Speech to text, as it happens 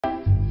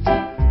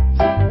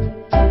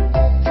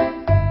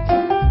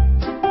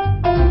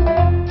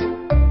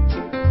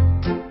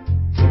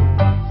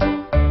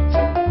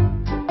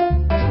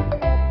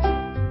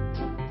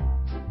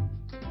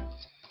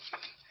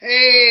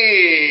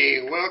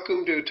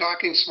to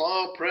Talking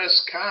Small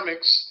Press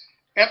Comics,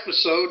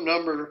 episode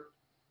number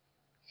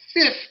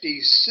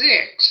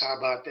 56. How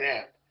about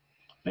that?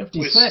 56.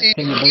 With Steve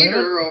Can you believe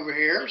Keeter it? over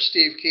here,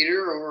 Steve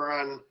Keeter over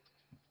on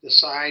the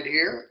side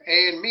here,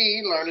 and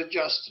me, Larned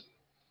Justin.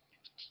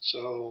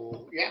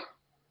 So, yeah,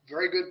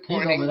 very good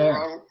pointing. He's over there.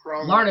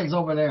 Wrong Larned's way.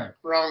 over there.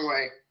 Wrong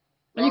way.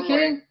 Are you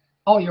kidding?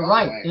 Oh, you're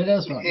Wrong right. way. It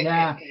is wrong.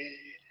 Yeah.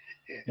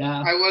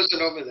 Yeah. I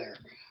wasn't over there.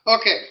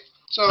 Okay,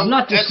 so I'm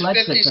not that's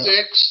dyslexic,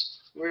 56.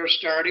 We're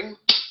starting.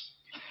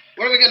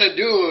 What are we going to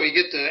do when we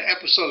get to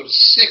episode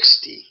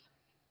 60?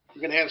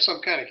 We're going to have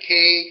some kind of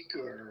cake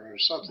or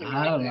something like that.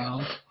 I don't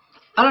know.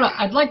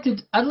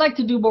 I'd like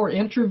to do more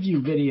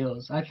interview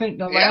videos. I think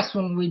the last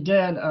one we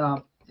did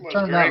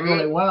turned out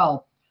really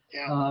well.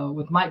 Yeah.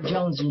 With Mike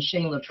Jones and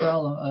Shane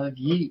Luttrell of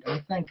Yeet.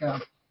 I think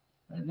that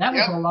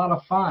was a lot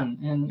of fun.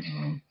 And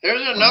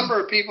there's a number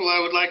of people I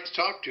would like to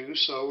talk to,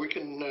 so we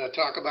can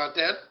talk about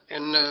that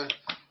and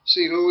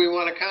see who we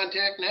want to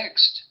contact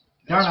next.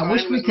 Darn,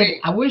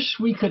 I wish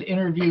we could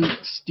interview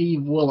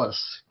Steve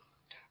Willis.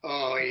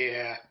 Oh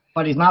yeah.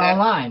 But he's not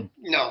online.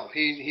 No,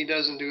 he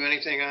doesn't do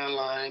anything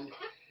online,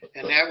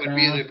 and that would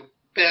be the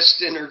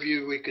best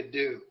interview we could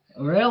do.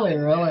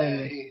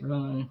 Really.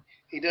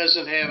 He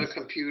doesn't have a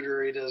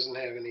computer. He doesn't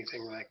have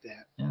anything like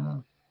that.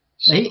 Yeah.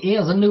 So he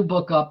has a new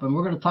book up, and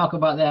we're going to talk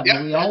about that. Yeah,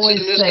 but we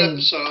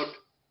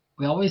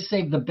always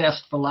save the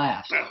best for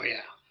last. Oh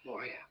yeah.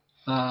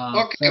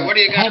 Okay, so what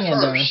do you got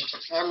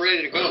first? I'm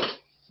ready to go.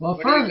 Well,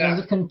 first, as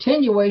a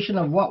continuation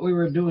of what we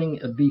were doing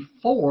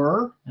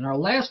before in our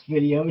last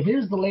video,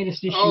 here's the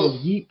latest issue of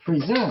Yeet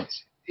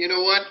Presents. You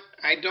know what?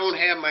 I don't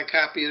have my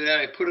copy of that.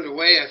 I put it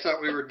away. I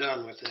thought we were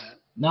done with that.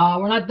 No,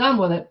 we're not done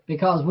with it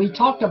because we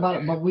talked about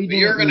it, but we didn't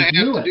You're going to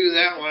review have to do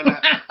that one.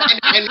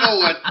 I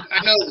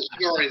know the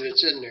story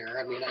that's in there.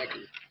 I mean, I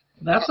can.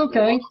 That's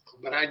okay.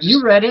 But I just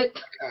you read it.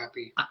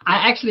 Copy.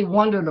 I actually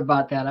wondered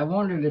about that. I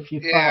wondered if you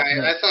thought.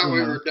 Yeah, I thought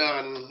we were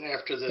done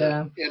after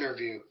the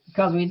interview.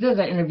 Because we did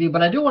that interview,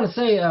 but I do want to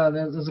say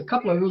there's a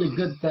couple of really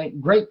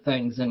great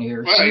things in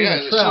here. Well,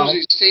 the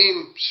Susie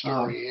Steam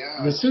story,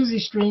 the Susie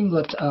Steam,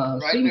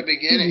 right in the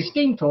beginning. Susie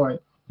Steam story.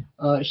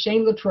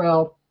 Shane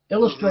Luttrell,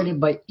 illustrated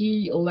by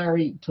E.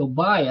 Larry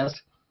Tobias,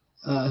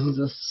 who's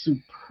a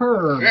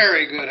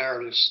very good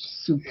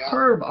artist.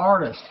 Superb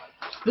artist.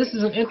 This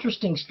is an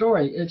interesting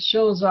story. It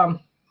shows.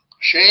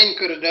 Shane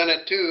could have done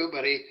it too,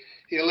 but he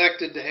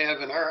elected to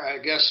have a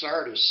guest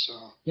artist.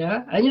 So.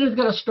 Yeah, and he's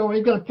got a story.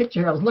 He's got a picture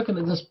here. I was looking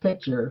at this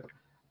picture.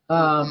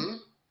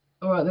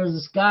 There's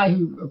this guy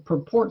who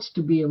purports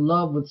to be in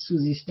love with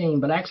Susie Steam,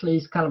 but actually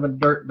he's kind of a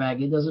dirtbag.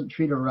 He doesn't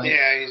treat her right.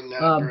 Yeah, he's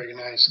not a very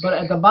nice guy. But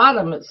at the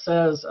bottom it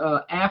says,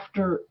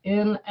 after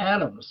N.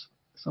 Adams.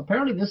 So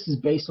apparently this is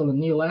based on the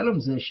Neil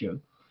Adams issue.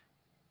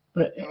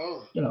 But,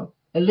 you know,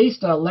 at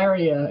least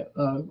Larry,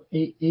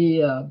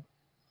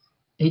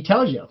 he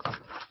tells you.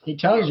 He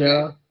tells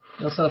you.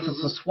 So if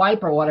it's a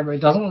swipe or whatever,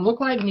 it doesn't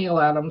look like Neil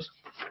Adams.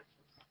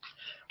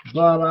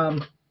 But,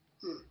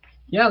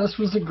 yeah, this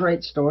was a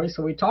great story.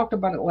 So we talked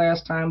about it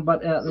last time,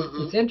 but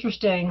it's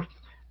interesting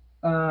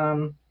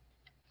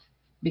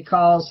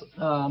because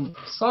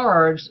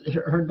Sarge,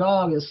 her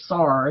dog is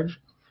Sarge,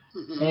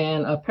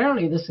 and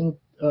apparently this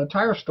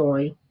entire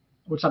story,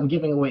 which I'm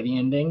giving away the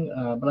ending,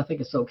 but I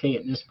think it's okay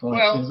at this point.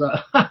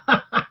 Well,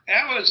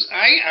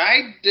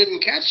 I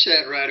didn't catch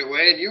that right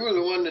away, and you were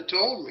the one that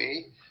told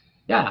me.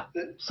 Yeah,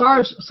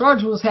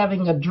 Sarge was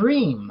having a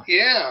dream.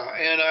 Yeah,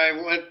 and I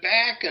went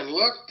back and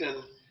looked,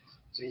 and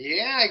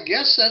yeah, I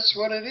guess that's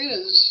what it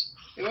is.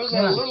 It was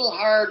a little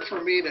hard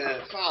for me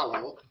to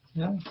follow.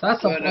 Yeah,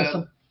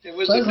 it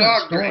was a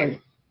dog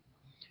dream.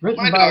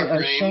 Written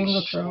by Shane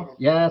Luttrell.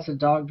 Yeah, it's a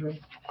dog dream.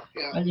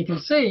 Yeah. And you can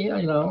see,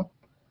 you know.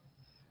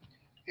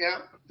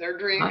 Yeah, their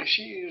dream.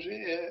 She's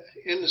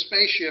in the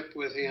spaceship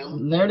with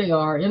him. There they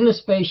are, in the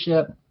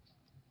spaceship,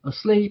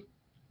 asleep,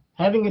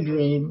 having a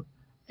dream.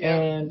 Yeah.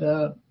 And,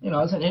 you know,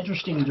 it's an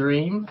interesting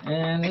dream.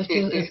 And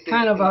it's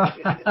kind of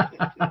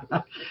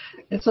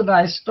it's a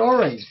nice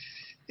story.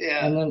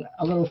 Yeah. And then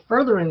a little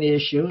further in the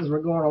issue, as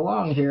we're going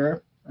along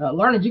here,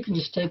 Larned, you can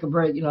just take a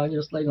break, you know,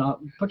 just lay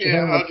down, put your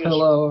head on a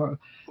pillow.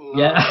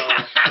 Yeah.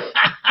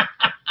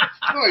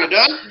 Oh, you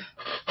done?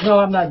 No,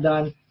 I'm not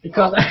done.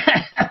 Because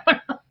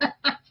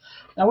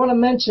I want to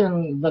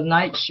mention the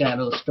Night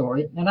Shadow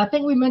story. And I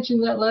think we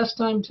mentioned that last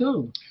time,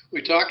 too.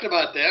 We talked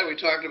about that. We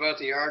talked about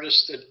the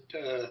artist that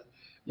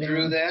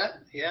drew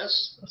that,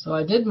 yes. So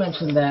I did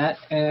mention that.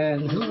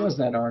 And who was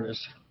that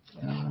artist?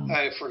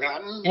 I've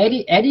forgotten.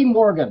 Eddie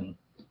Morgan.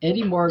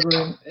 Eddie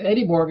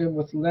Morgan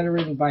with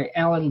lettering by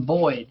Alan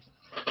Boyd.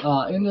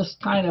 In this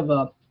kind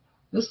of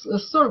this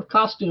sort of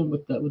costume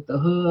with the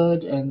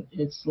hood, and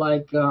it's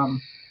like kind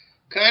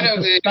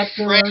of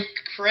a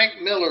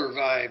Frank Miller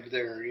vibe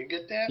there. You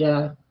get that?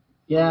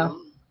 Yeah.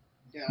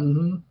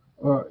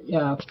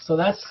 So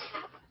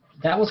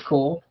that was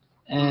cool.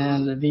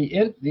 And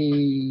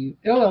the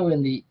illo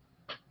in the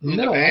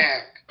middle. The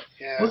back.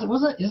 Yeah.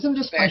 Isn't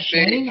this by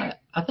Shane?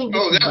 I think.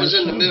 Oh, that was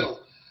in the middle.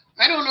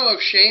 I don't know if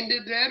Shane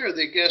did that or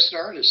the guest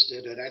artist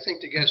did it. I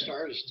think the guest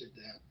artist did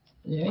that.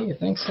 Yeah, you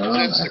think so?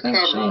 That's the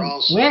cover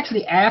also. We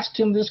actually asked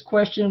him this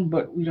question,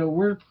 but you know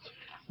we're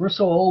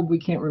so old we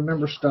can't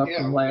remember stuff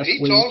from last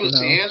week. He told us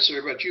the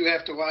answer, but you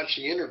have to watch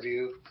the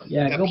interview.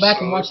 Yeah, go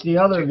back and watch the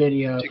other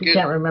video. If you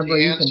can't remember,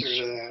 the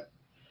answer to that.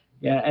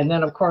 Yeah, and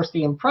then of course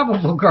the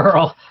improbable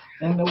girl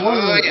and the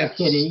wonder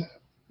kitty,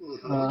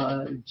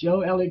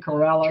 Joe Ellie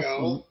Corrales,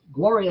 from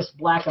Glorious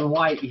Black and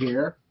White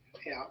here.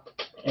 Yeah.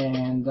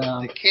 And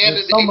the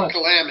candidate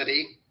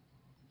calamity.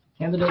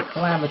 Candidate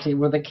calamity,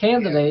 where the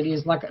candidate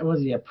is like, was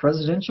he a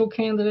presidential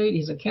candidate?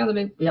 He's a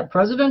candidate,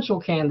 presidential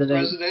candidate.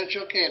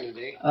 Presidential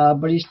candidate.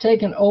 But he's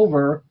taken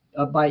over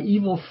by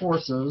evil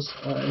forces.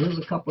 Here's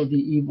a couple of the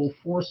evil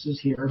forces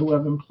here who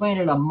have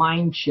implanted a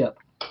mind chip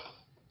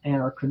and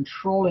are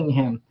controlling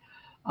him.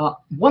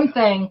 One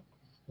thing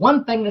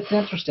that's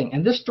interesting,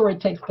 and this story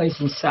takes place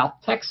in South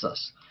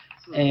Texas,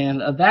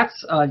 and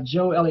that's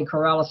Joe Ellie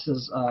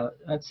Corrales's.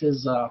 That's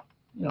his,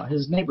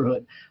 his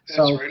neighborhood. That's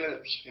where he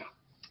lives. Yeah.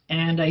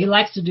 And he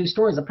likes to do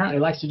stories. Apparently,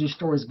 he likes to do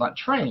stories about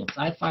trains.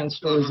 I find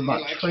stories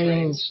about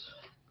trains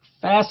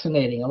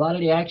fascinating. A lot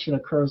of the action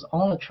occurs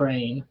on a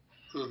train.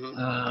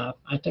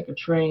 I took a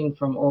train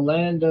from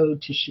Orlando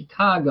to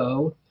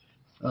Chicago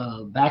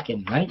back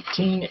in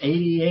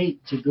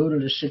 1988 to go to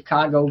the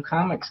Chicago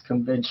Comics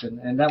Convention,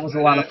 and that was a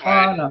lot of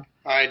fun.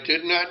 I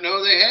did not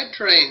know they had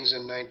trains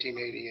in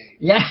 1988.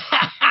 Yeah.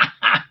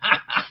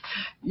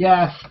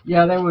 Yeah,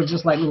 they were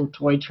just like little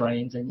toy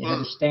trains, and you had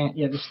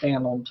to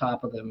stand on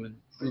top of them, and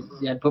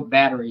you had to put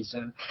batteries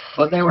in.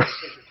 But they were,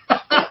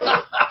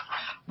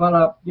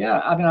 yeah,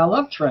 I mean, I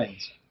love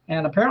trains,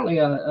 and apparently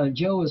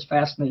Joe is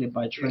fascinated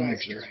by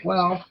trains as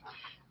well.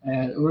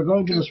 And we're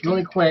going to do this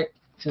really quick,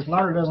 since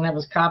Larned doesn't have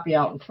his copy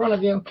out in front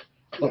of you,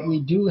 but we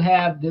do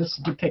have this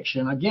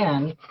depiction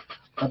again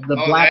of the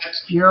Black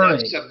Fury.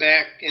 That's the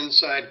back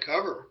inside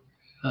cover.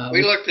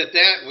 We looked at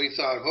that and we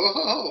thought,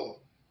 oh,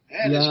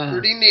 that is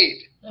pretty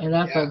neat. And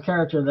that's a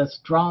character that's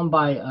drawn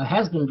by,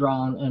 has been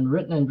drawn and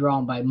written and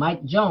drawn by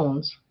Mike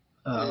Jones,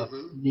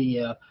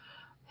 the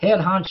head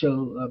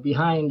honcho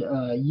behind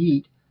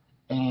Yeet,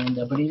 and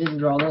but he didn't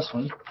draw this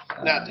one.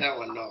 Not that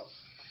one, no.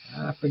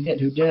 I forget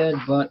who did,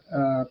 but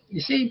you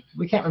see,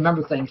 we can't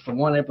remember things from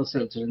one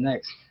episode to the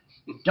next.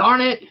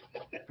 Darn it!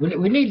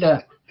 We need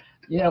to,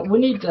 we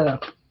need to.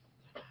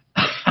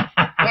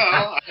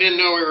 Well, I didn't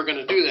know we were going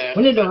to do that.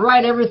 We need to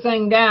write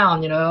everything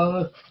down,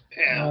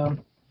 Yeah.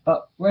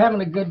 But we're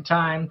having a good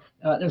time.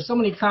 There's so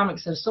many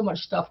comics, there's so much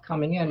stuff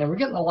coming in, and we're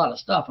getting a lot of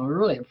stuff, and we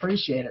really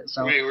appreciate it.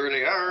 So we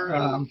really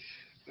are.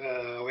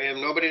 We have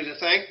nobody to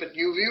thank but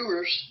you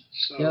viewers.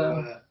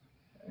 So.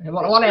 And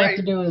what I have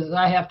to do is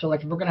I have to,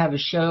 like, if we're going to have a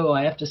show,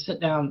 I have to sit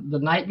down the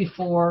night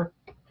before,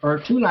 or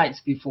 2 nights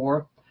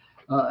before,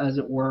 as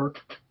it were,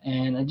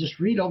 and I just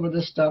read over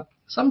this stuff.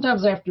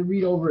 Sometimes I have to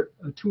read over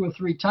it 2 or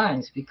 3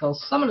 times,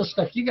 because some of the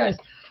stuff you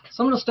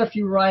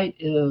write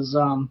is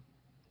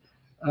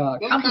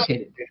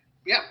complicated.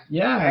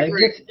 Yeah,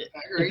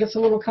 it gets a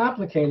little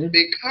complicated.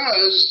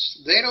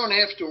 Because they don't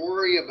have to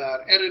worry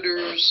about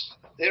editors.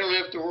 They don't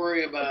have to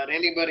worry about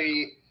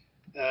anybody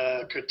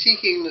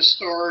critiquing the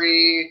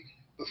story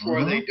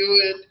before they do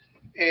it,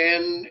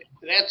 and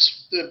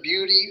that's the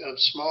beauty of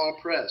small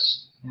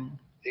press.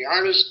 The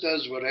artist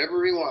does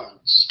whatever he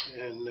wants,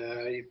 and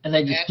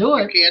they just do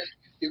it.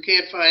 You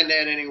can't find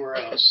that anywhere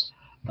else.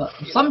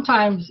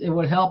 Sometimes it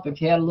would help if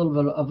you had a little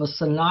bit of a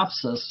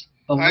synopsis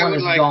of what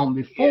has gone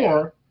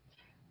before,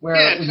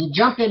 where you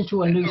jump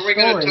into a new story.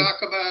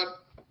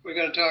 We're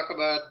going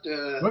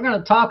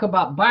to talk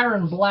about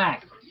Byron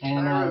Black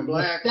and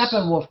the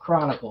Steppenwolf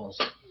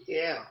Chronicles.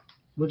 Yeah.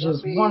 Which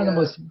is one of the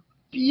most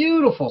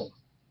beautiful,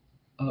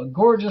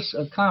 gorgeous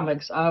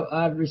comics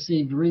we've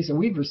received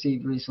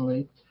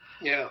recently.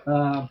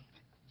 Yeah.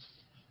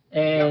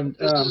 And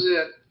this is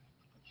it.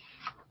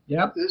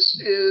 Yep. This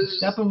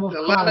is Steppenwolf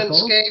the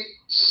Chronicles. Landscape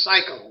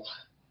Cycle.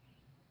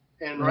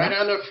 And right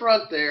on the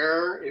front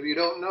there, if you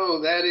don't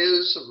know, that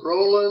is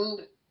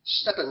Roland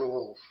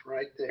Steppenwolf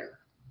right there.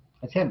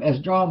 That's him. It's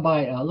drawn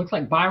by, looks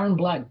like Byron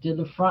Black did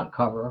the front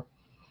cover.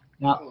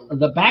 Now,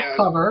 the back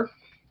cover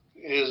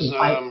is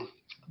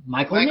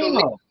Michael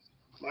Nino.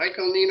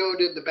 Michael Nino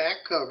did the back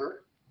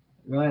cover.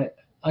 Right.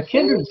 A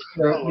kindred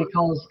spirit,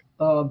 because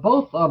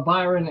both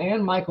Byron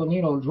and Michael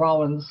Nino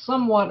draw in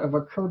somewhat of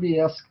a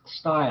Kirby-esque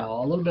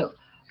style, a little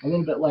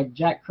bit like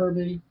Jack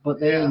Kirby, but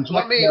they inject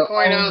Let me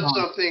point out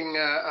something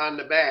on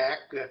the back.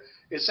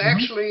 It's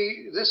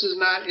actually, this is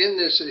not in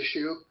this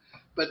issue,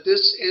 but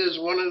this is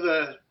one of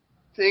the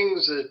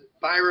things that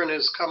Byron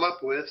has come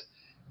up with,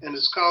 and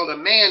it's called a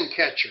man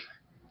catcher.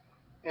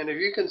 And if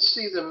you can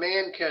see the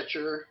man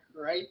catcher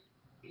right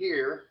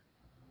here,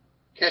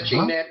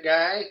 catching that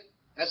guy,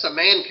 that's a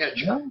man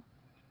catcher. Yeah.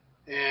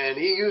 And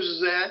he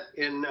uses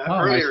that in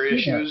earlier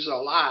issues a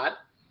lot.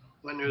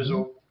 When there's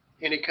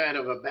any kind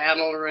of a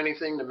battle or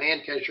anything, the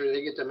man catcher,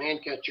 they get the man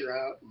catcher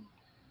out and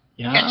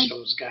catch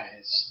those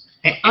guys.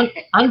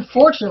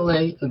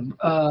 Unfortunately,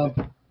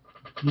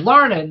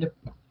 Larned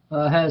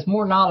has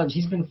more knowledge.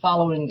 He's been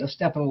following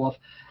Steppenwolf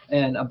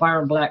and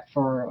Byron Black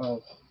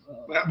for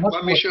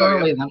much more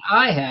thoroughly than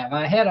I have.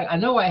 I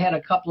know I had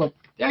a couple of.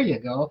 There you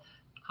go.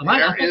 I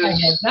think I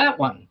had that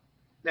one.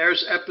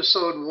 There's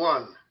episode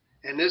 1,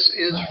 and this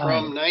is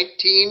from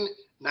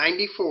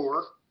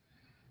 1994.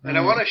 And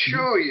I want to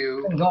show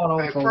you. When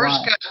I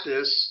first got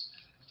this,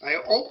 I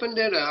opened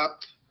it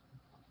up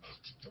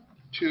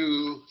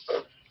to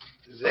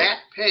that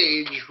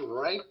page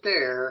right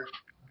there,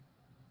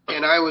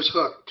 and I was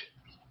hooked.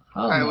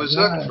 I was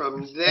hooked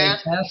from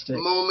that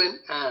moment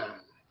on.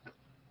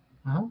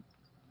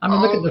 I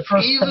mean, look at the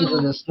first page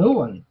of this new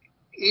one.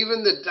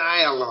 Even the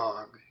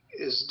dialogue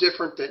is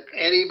different than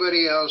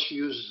anybody else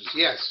uses.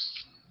 Yes,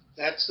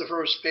 that's the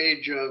first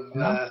page of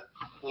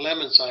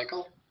Lemon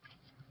Cycle.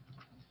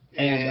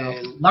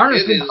 And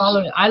Larned's been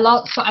following.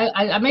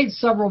 I made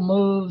several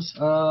moves.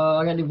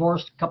 I got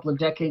divorced a couple of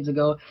decades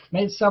ago.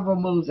 Made several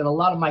moves, and a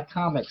lot of my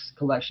comics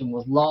collection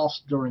was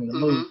lost during the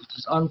move, which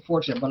is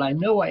unfortunate. But I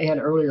know I had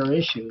earlier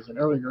issues and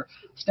earlier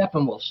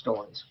Steppenwolf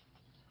stories.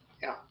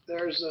 Yeah,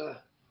 there's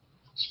a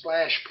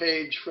splash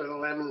page for the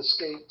Lemon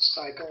Skate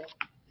Cycle.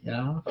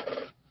 Yeah.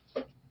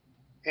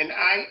 And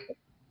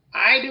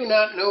I do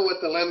not know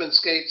what the Lemon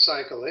Skate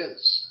Cycle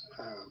is,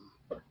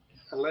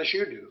 unless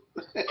you do.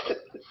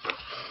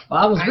 Well,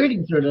 I was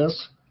reading through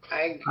this.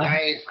 I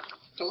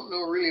don't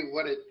know really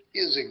what it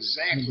is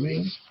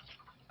exactly.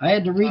 I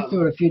had to read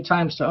through it a few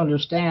times to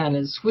understand.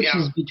 It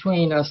switches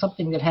between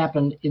something that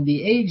happened in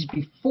the age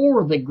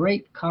before the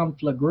Great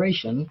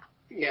Conflagration.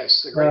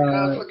 Yes, the Great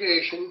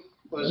Conflagration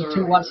was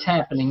to what's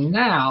happening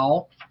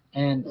now,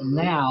 and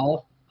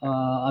now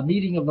a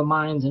meeting of the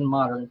minds in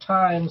modern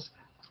times,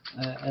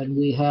 and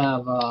we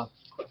have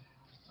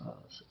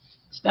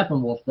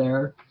Steppenwolf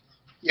there.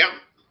 Yep.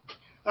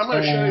 I'm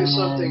going to show you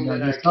something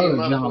that I came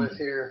up with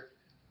here.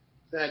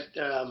 That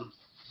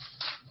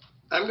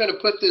I'm going to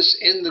put this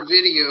in the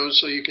video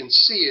so you can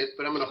see it,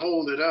 but I'm going to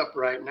hold it up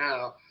right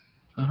now.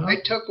 I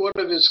took one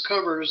of his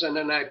covers and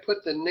then I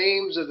put the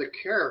names of the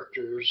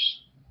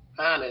characters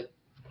on it,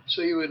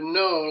 so you would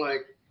know,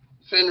 like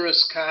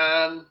Fenris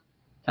Khan.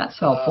 That's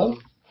helpful.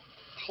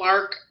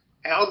 Clark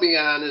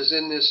Albion is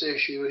in this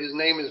issue. His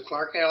name is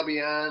Clark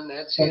Albion.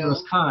 That's him.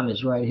 Fenris Khan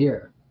is right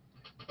here.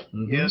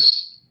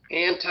 Yes.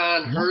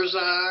 Anton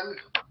Herzog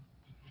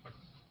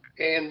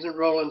and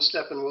Roland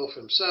Steppenwolf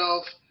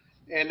himself.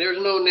 And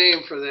there's no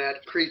name for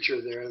that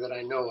creature there that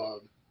I know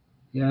of.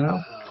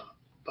 Yeah.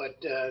 But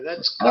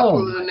that's a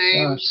couple of the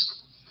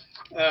names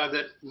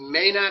that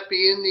may not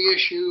be in the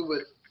issue,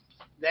 but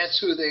that's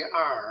who they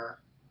are.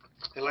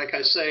 And like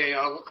I say,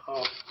 I'll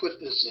put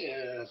this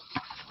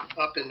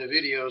up in the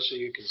video so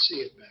you can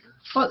see it better.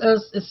 Well,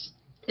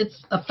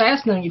 it's a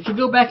fascinating. If you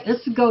go back,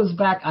 this goes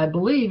back, I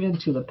believe,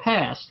 into the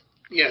past.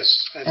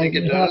 Yes, I think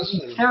it does.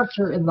 There's a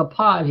character in the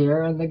pod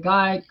here, and the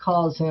guy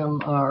calls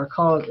him,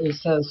 it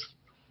says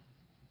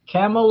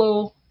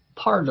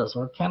Camelopardus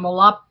or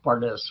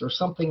Camelopardus or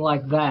something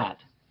like that.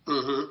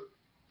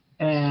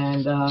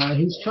 And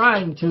he's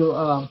trying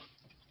to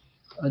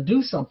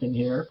do something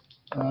here.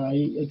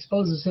 He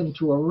exposes him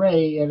to a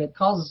ray, and it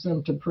causes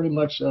him to pretty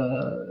much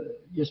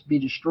just be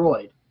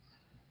destroyed.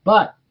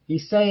 But he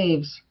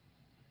saves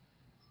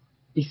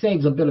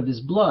a bit of his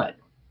blood.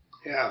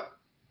 Yeah.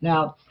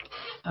 Now,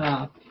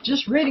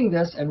 just reading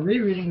this and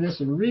rereading this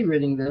and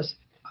rereading this,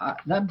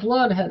 that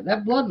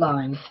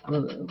bloodline,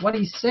 what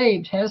he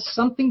saved, has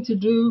something to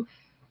do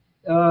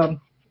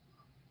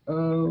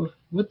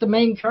with the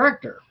main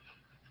character,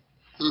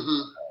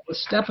 with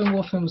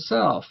Steppenwolf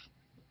himself.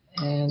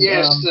 And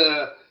yes,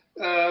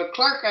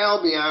 Clark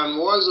Albion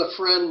was a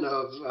friend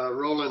of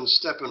Roland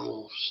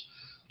Steppenwolf's.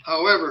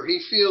 However, he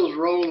feels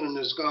Roland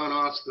has gone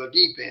off the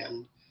deep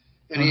end,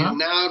 and he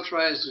now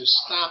tries to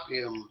stop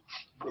him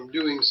from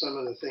doing some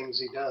of the things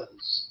he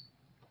does.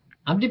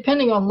 I'm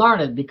depending on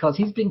Larned because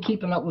he's been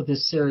keeping up with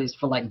this series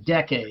for like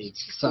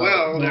decades. So.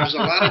 Well, there's a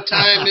lot of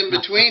time in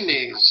between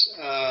these.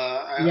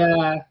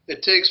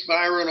 It takes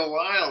Byron a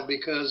while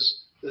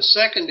because the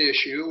second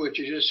issue, which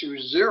is issue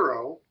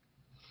 0,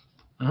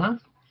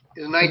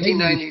 is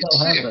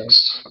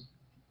 1996.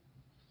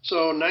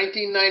 So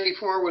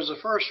 1994 was the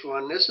first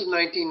one. This is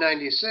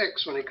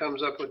 1996 when he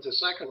comes up with the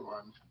second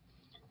one.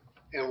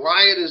 And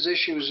why it is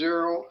issue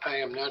 0, I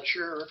am not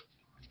sure.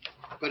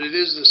 But it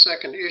is the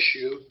second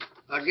issue.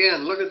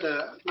 Again, look at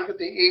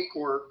the ink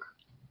work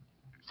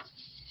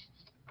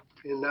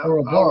in the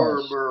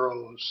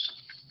Ouroboros.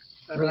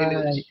 I mean,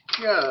 it's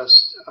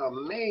just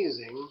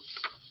amazing.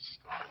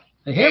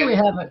 Here we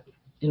have it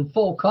in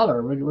full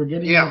color. We're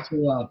getting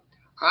into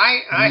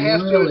I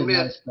have really to admit,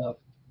 nice stuff.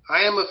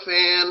 I am a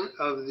fan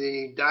of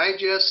the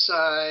digest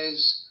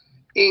size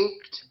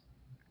inked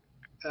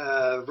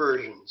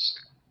versions.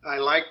 I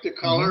like the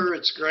color;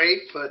 it's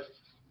great, but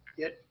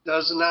it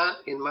does not,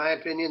 in my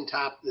opinion,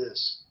 top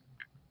this.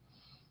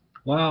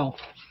 Wow.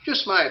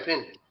 Just my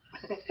opinion.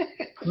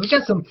 We've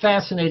got some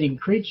fascinating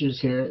creatures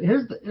here.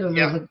 Here's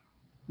the,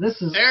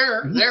 this is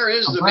there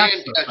is the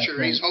man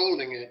catcher. He's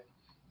holding it.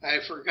 I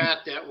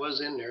forgot that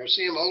was in there.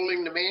 See him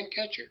holding the man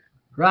catcher?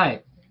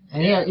 Right.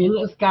 And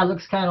this guy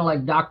looks kind of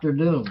like Dr.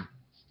 Doom.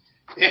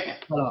 Yeah.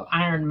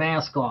 Iron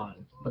mask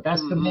on. But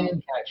that's the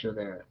man catcher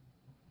there.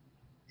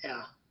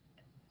 Yeah.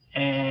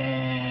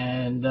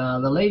 And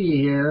the lady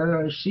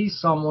here, she's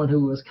someone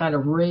who was kind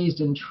of raised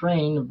and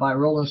trained by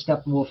Roland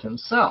Steppenwolf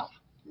himself.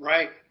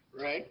 Right,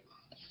 right.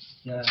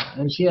 Yeah,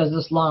 and she has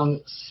this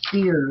long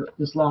spear.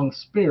 It's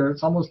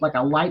almost like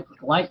a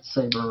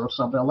lightsaber or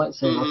something. A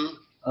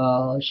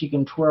lightsaber. She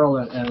can twirl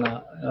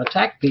and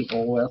attack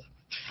people with.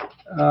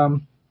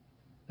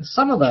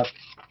 Some of the,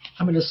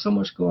 I mean, there's so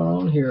much going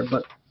on here,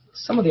 but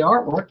some of the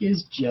artwork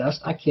is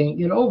just, I can't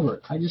get over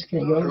it. I just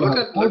can't get over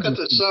it. Look at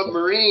the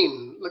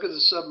submarine. Look at the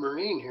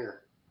submarine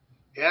here.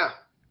 Yeah.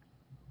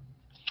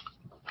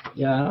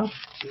 Yeah.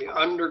 The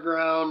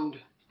underground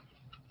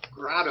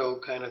grotto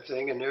kind of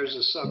thing, and there's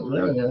a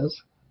submarine. There it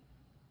is.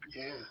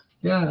 Yeah.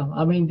 Yeah,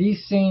 I mean,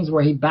 these scenes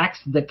where he backs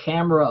the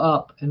camera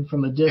up and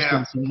from a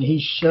distance and he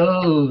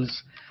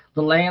shows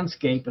the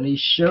landscape and he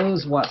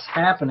shows what's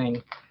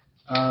happening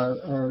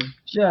are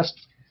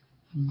just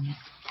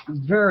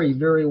very,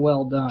 very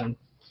well done.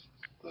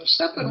 Well,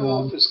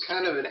 Steppenwolf is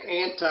kind of an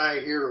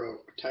anti-hero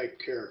type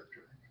character.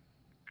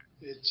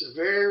 It's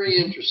very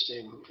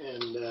interesting,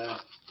 and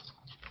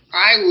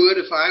I would,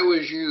 if I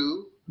was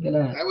you,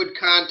 I would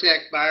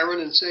contact Byron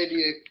and say, do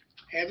you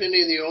have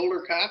any of the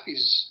older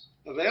copies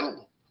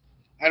available?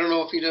 I don't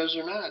know if he does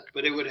or not,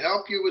 but it would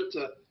help you with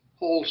the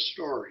whole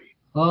story.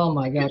 Oh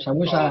my gosh! I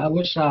wish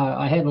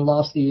I hadn't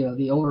lost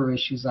the older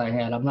issues I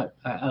had. I'm not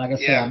like I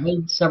said. I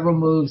made several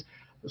moves.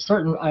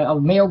 I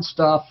mailed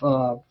stuff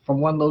from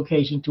one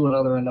location to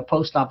another, and the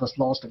post office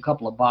lost a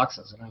couple of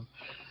boxes, and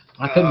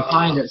I couldn't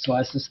find it. So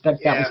I suspect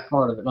that was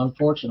part of it,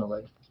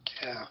 unfortunately.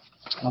 Yeah.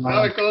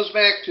 Well, it goes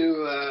back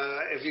to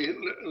if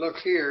you look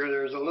here.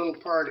 There's a little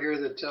part here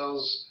that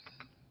tells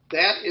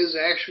that is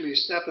actually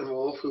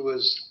Steppenwolf, who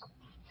was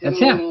in a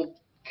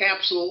little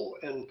capsule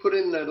and put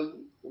in the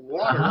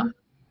water.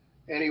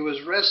 And he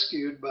was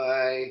rescued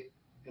by,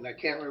 and I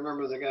can't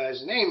remember the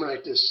guy's name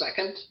right this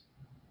second.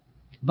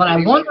 But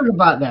I wondered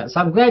about that, so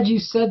I'm glad you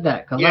said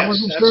that, because I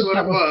wasn't sure if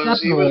that was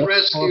Steppenwolf. He was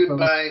rescued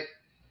by,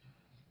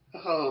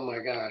 oh my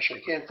gosh, I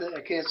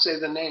can't say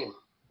the name.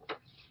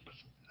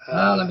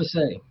 Let me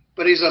see.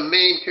 But he's a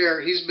main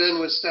character. He's been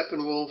with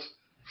Steppenwolf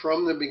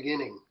from the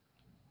beginning.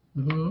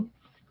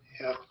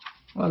 Yeah.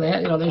 Well,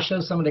 they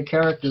show some of the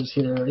characters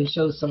here. He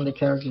shows some of the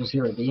characters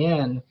here at the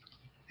end.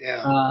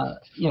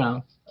 Yeah.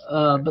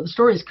 But the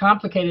story is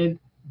complicated,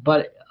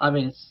 but I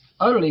mean, it's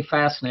utterly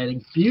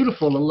fascinating,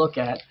 beautiful to look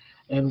at,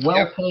 and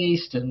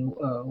well-paced and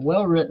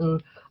well-written.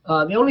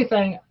 The only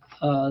thing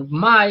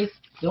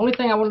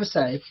I wanted to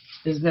say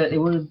is that it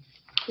would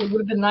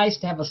have been nice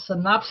to have a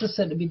synopsis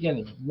at the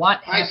beginning.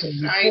 What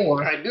happened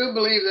before? I do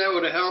believe that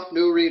would have helped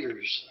new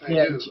readers. I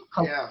do.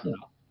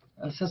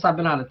 Since I've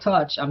been out of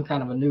touch, I'm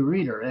kind of a new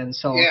reader, and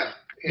so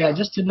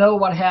just to know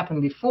what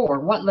happened before,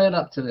 what led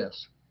up to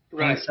this.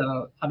 Right. And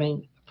so, I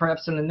mean,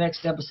 perhaps in the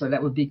next episode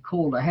that would be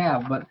cool to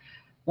have, but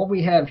what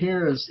we have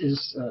here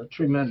is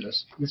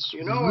tremendous. It's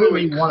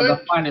really one of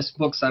the finest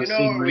books I've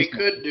seen recently.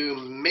 We could do,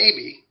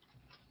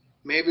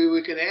 maybe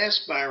we could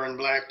ask Byron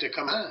Black to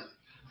come on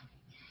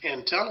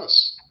and tell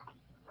us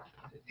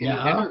in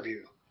an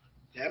interview.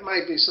 That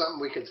might be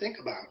something we could think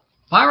about.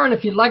 Byron,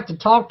 if you'd like to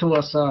talk to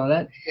us,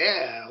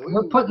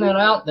 we're putting that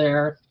out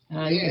there.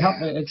 You can help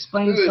me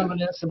explain some of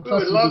this. And we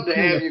would love to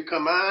have you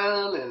come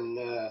on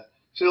and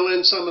fill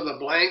in some of the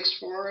blanks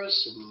for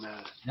us, and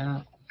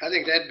I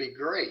think that'd be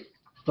great.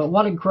 But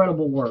what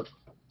incredible work!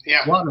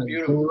 Yeah, what a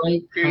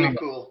great comic.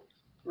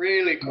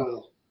 Really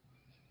cool.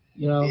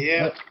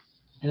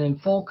 And in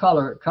full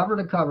color, cover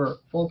to cover,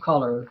 full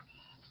color.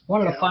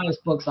 One of the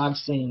finest books I've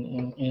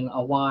seen in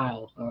a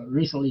while.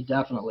 Recently,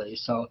 definitely.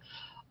 So,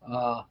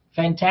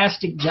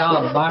 fantastic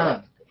job,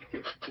 Byron.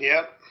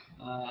 Yep.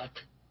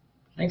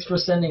 Thanks for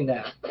sending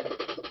that.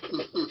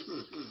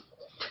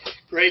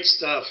 Great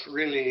stuff,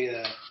 really.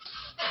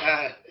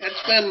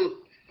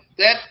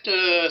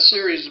 That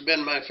series has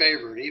been my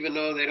favorite, even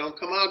though they don't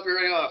come out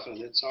very often.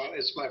 It's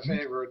my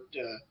favorite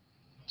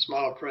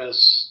small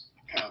press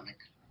comic.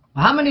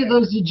 How many of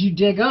those did you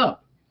dig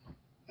up?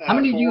 How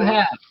many do you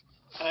have?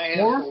 I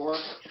have four.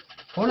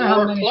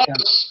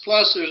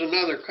 Plus there's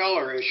another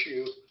color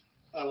issue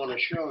I want to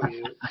show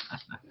you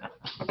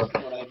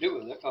what I do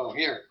with it. Oh,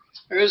 here.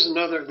 There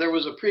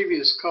was a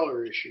previous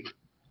color issue.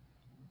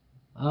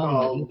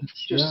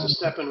 Just the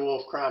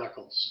Steppenwolf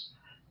Chronicles.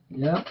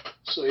 Yep.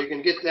 So you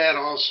can get that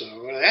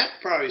also. That's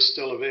probably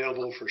still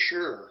available for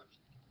sure.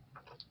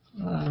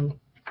 And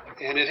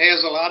it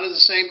has a lot of the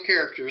same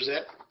characters.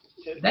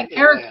 That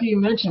character you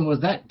mentioned, was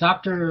that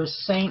Dr.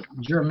 Saint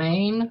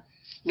Germain?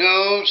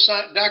 No,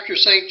 Dr.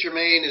 Saint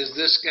Germain is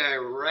this guy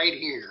right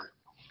here.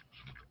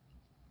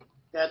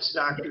 That's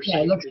Dr.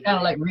 Yeah, he looks kind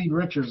of like Reed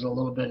Richards a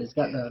little bit. He's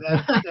got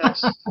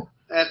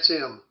that's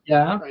him.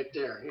 Yeah. Right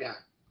there, yeah.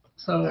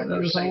 So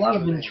there's a lot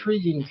of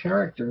intriguing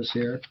characters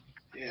here.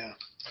 Yeah.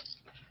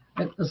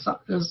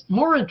 There's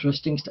more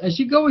interesting stuff. As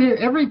you go here,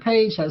 every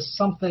page has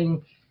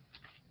something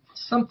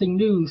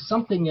new,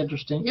 something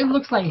interesting. It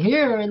looks like he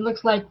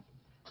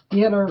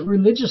had a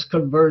religious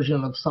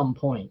conversion of some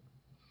point.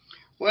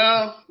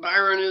 Well,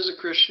 Byron is a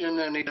Christian,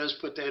 and he does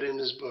put that in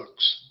his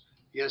books.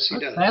 Yes, he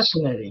does.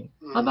 Fascinating.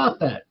 How about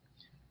that?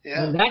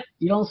 Yeah. And that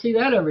you don't see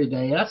that every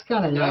day. That's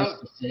kind of nice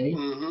to see.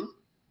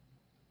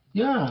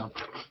 Yeah.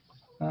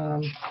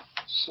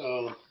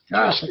 So,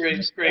 gosh, great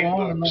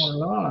books.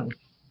 On.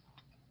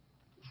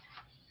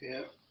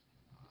 Yeah.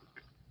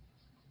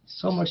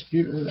 So much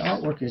beautiful. The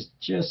artwork is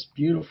just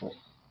beautiful.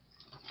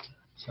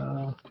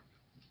 So,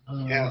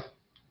 yeah.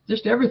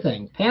 Just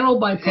everything, panel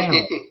by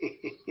panel.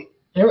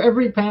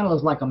 Every panel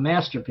is like a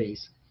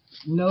masterpiece.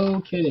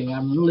 No kidding.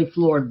 I'm really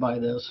floored by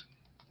this.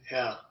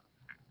 Yeah.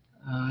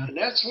 And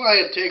that's why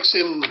it takes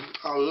him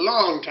a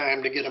long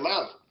time to get them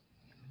out.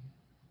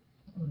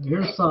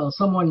 Here's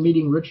someone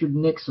meeting Richard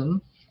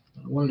Nixon,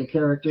 one of the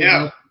characters.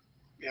 Yeah.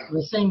 Yeah.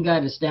 The same guy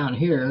that's down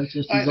here. It's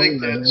just I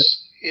think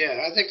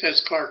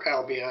that's Clark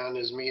Albion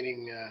is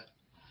meeting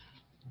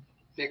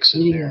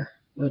Nixon there.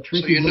 So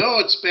you know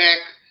it's back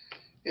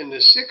in the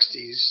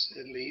 60s,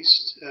 at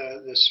least,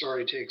 the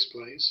story takes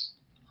place.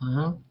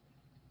 Uh-huh.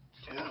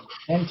 Yeah.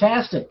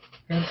 Fantastic.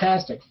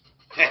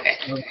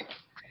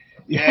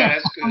 Yeah,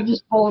 that's good. I'm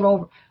just bowled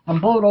over. I'm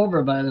bowled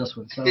over by this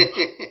one. So.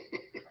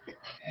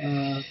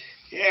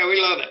 Yeah,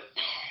 we love it.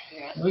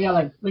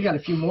 Yeah. We got a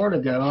few more to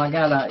go. I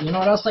got you know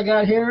what else I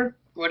got here?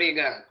 What do you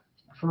got?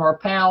 From our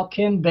pal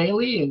Ken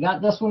Bailey. You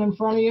got this one in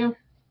front of you?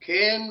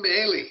 Ken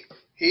Bailey.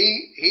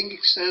 He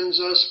sends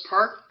us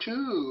part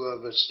 2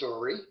 of a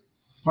story.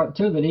 Part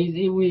 2, but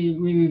we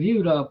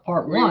reviewed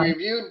part 1. We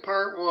reviewed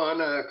part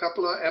 1 a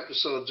couple of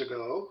episodes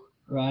ago.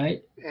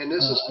 Right. And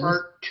this is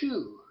part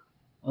 2.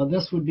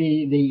 This would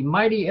be the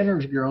Mighty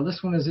Energy Girl.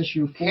 This one is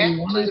issue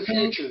 41. Cat to the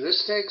future.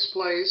 This takes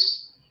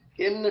place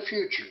in the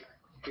future.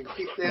 You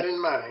keep that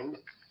in mind.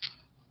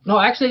 No,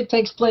 actually, it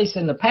takes place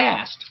in the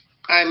past.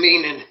 I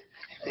mean,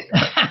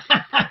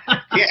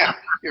 yeah,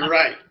 you're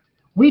right.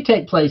 We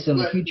take place in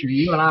the future.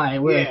 You and I.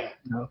 Yeah.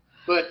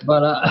 But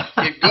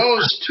it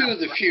goes to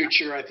the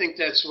future. I think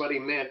that's what he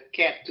meant.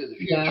 Cat to the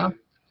future. Yeah.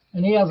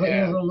 And he has a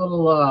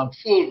little.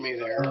 Fooled me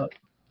there.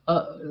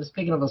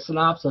 Speaking of a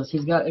synopsis,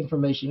 he's got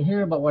information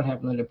here about what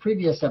happened in the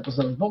previous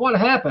episode. But what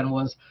happened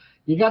was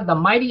you got the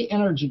Mighty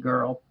Energy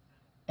Girl,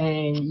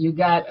 and you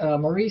got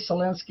Marie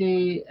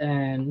Selinsky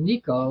and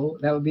Nico.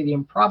 That would be the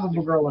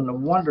Improbable Girl and the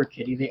Wonder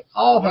Kitty. They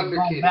all have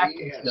gone back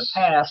into the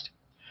past,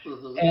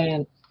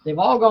 and they've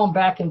all gone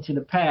back into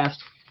the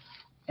past.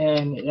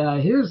 And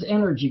here's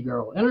Energy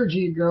Girl.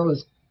 Energy Girl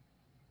is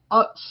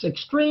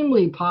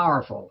extremely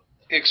powerful.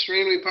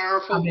 Extremely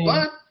powerful,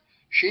 but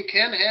she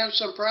can have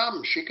some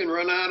problems. She can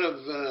run out of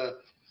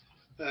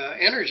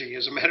energy,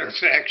 as a matter of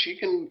fact. She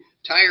can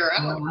tire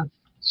out.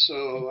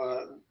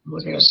 So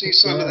you'll see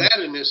some of that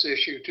in this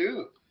issue,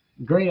 too.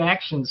 Great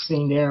action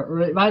scene there. It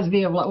reminds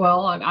me of,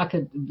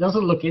 it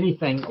doesn't look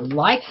anything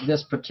like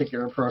this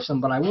particular person,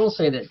 but I will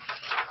say that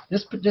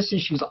this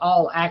issue is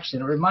all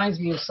action. It reminds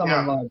me of some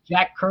of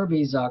Jack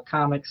Kirby's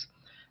comics,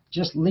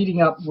 just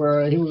leading up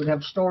where he would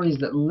have stories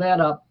that led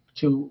up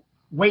to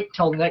wait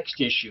till next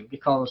issue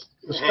because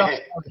the stuff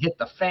would hit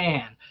the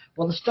fan.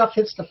 Well, the stuff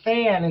hits the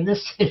fan in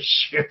this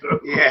issue.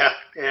 Yeah.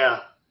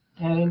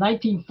 And in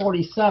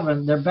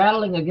 1947, they're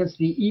battling against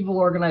the evil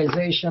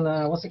organization,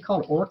 what's it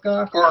called,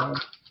 Orca?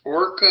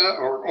 Orco.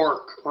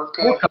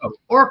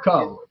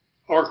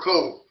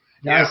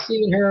 Now, I see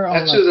it here.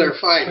 That's who they're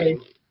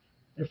fighting.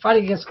 They're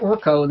fighting against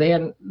Orco. They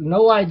had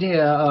no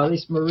idea, at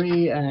least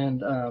Marie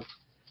and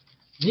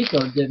Nico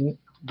didn't,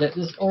 that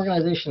this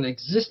organization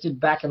existed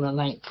back in the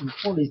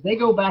 1940s. They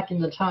go back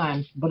into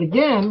time, but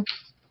again,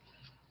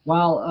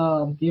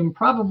 while the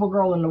Improbable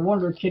Girl and the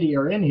Wonder Kitty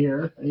are in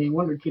here, the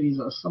Wonder Kitties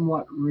are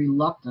somewhat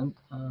reluctant.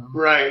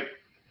 Right.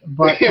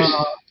 But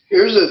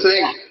here's the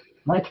thing.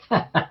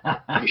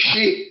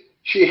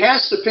 She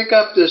has to pick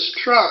up this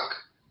truck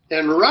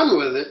and run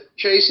with it,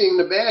 chasing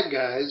the bad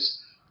guys,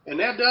 and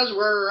that does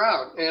wear her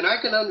out. And I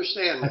can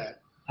understand that.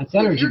 That's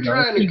energy. If you're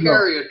trying to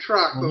carry a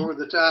truck over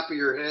the top of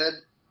your head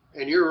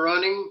and you're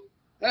running,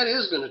 that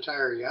is going to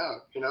tire you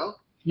out, you know?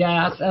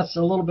 Yeah, that's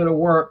a little bit of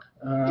work.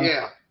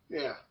 Yeah.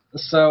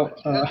 So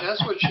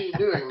that's what she's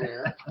doing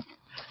there.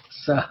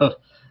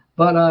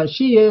 But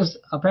she's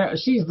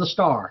the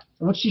star,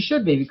 which she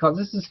should be because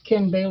this is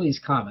Ken Bailey's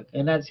comic,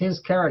 and that's his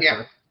character.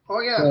 Yeah. Oh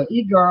yeah. So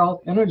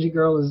Energy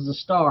Girl is the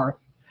star.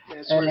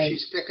 That's where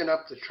she's picking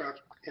up the truck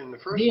in the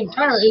first. The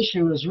entire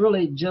issue is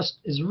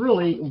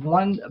really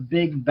one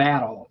big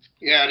battle.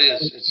 Yeah, it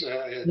is.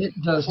 It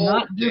does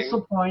not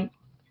disappoint.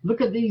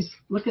 Look at these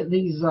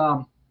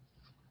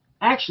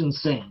action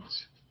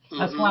scenes.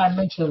 That's why I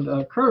mentioned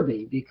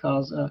Kirby,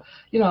 because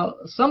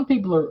some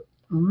people are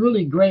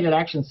really great at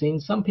action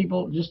scenes. Some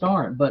people just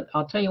aren't. But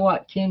I'll tell you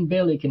what, Ken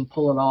Bailey can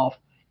pull it off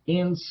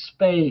in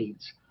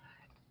spades.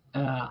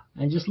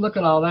 And just look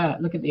at all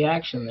that. Look at the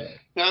action there.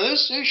 Now,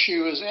 this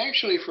issue is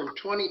actually from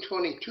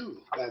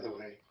 2022, by the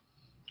way.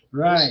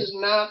 Right. This is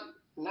not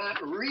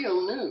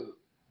real new.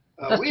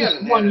 That's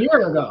just 1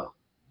 year ago.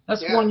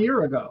 That's 1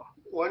 year ago.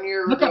 1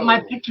 year ago. Look at my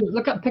pictures.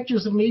 Look at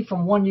pictures of me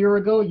from 1 year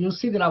ago. You'll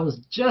see that I was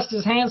just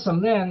as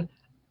handsome then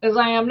as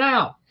I am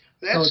now.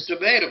 That's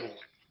debatable.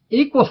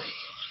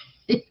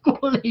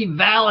 Equally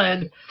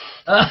valid.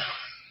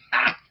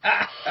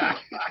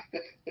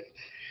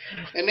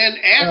 And then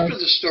after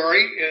the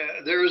story,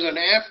 there's an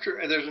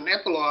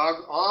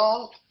epilogue,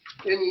 all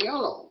in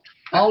yellow.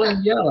 All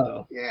in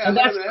yellow. Yeah, and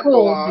that's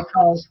cool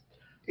because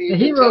the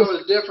heroes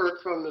is different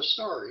from the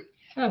story.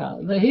 Yeah,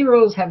 the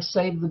heroes have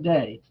saved the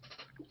day.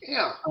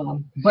 Yeah,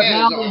 but as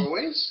now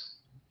always,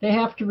 they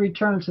have to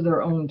return to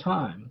their own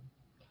time.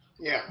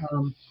 Yeah,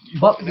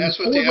 but and that's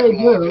what the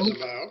epilogue is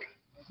about.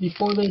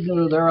 Before they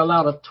do, they're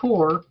allowed a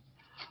tour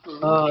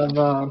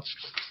of.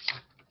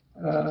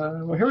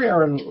 Well, here we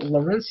are in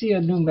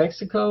Laurencia, New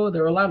Mexico.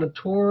 They're allowed a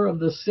tour of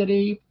the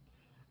city,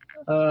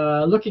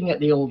 looking at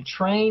the old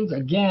trains.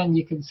 Again,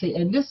 you can see,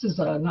 and this is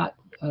not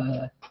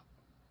Joe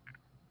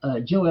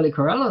Eli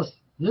Corrales.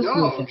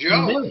 No,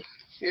 Joe.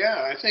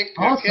 Yeah, I think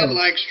Ken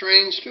likes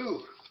trains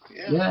too.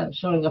 Yeah,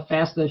 showing a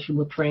fascination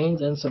with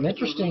trains and some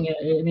interesting,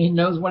 and he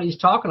knows what he's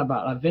talking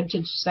about. A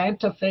vintage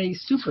Santa Fe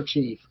Super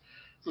Chief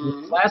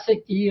with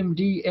classic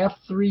EMD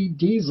F3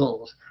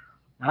 diesels.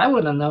 I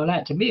wouldn't have known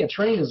that. To me, a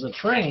train is a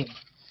train.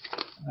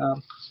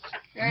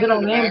 And in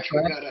the back,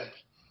 we got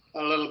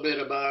a little bit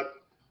about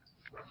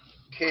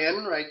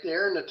Ken right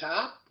there in the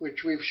top,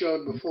 which we've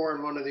showed before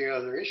in one of the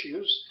other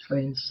issues.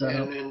 Trains,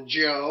 and then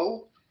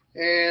Joe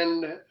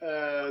and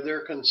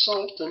their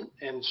consultant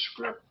and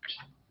script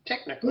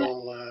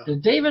technical.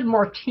 David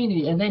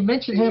Martini, and they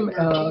mention him.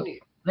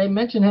 They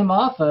mention him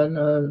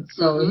often,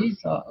 so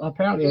he's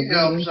apparently a good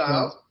helps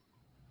out.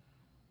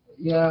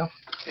 Yeah.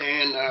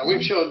 And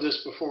we've showed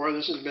this before.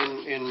 This has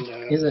been in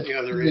the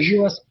other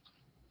issue.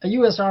 A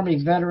U.S. Army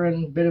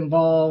veteran, been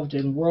involved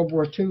in World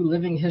War II,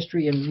 living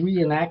history and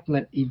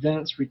reenactment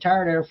events,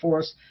 retired Air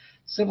Force,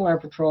 Civil Air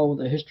Patrol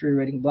with a history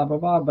rating, blah, blah,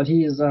 blah. But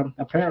he is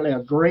apparently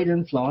a great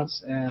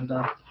influence, and,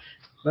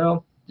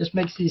 well, just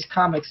makes these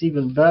comics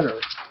even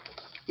better.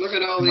 Look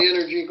at all the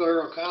Energy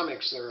Girl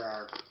comics there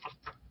are.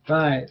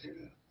 Right.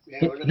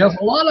 Yeah, there's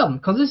a lot of them,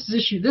 because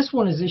this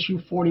one is issue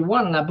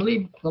 41, and I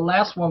believe the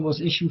last one was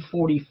issue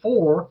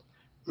 44,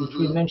 which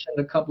we mentioned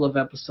a couple of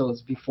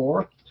episodes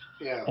before.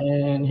 Yeah.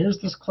 And here's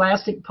this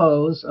classic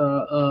pose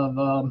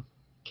of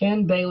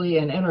Ken Bailey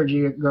and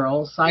Energy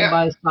Girl side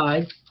by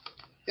side.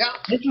 Yeah.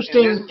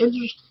 Interesting.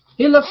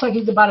 He looks like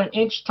he's about an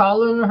inch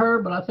taller than her,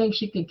 but I think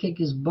she could kick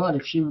his butt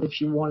if she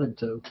wanted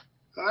to.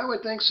 I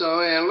would think so.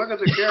 And look at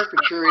the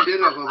caricature he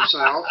did of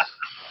himself,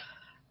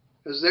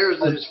 because there's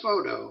his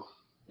photo.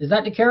 Is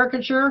that the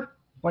caricature?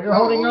 What you're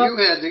holding up?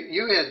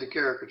 You had the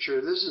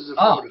caricature. This is the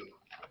photo.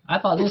 I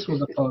thought this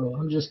was a photo.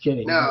 I'm just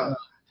kidding. No,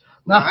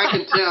 I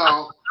can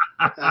tell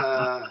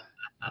that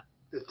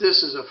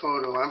this is a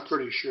photo. I'm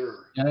pretty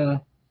sure. Yeah.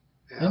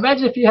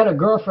 Imagine if you had a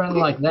girlfriend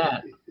like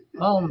that.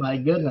 Oh my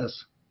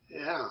goodness.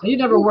 Yeah. You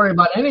never worry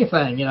about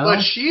anything, you know.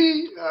 But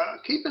she,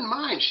 keep in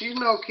mind, she's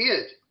no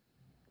kid.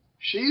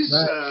 She's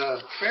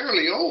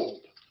fairly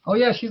old. Oh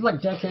yeah, she's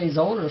like decades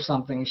old or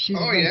something. She's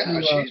not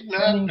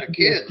a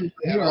kid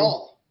at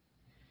all.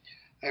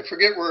 I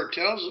forget where it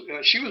tells.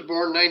 She was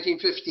born in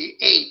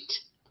 1958.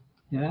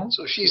 Yeah.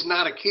 So she's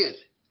not a kid.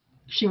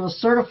 She was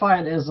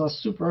certified as a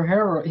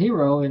superhero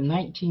in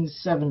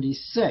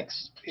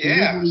 1976.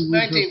 Yeah,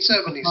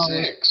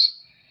 1976.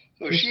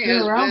 So she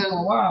has been for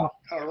a while.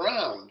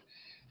 Around.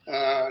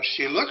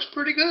 She looks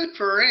pretty good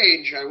for her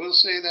age, I will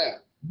say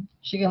that.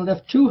 She can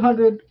lift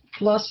 200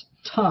 plus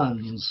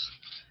tons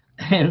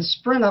and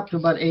sprint up to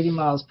about 80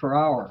 miles per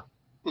hour.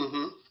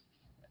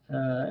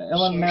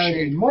 Ellen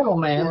married Mortal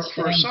Man.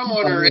 For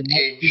someone her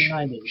age,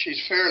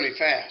 she's fairly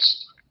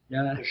fast.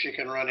 Yeah. If she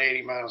can run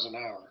 80 miles an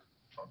hour.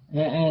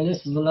 And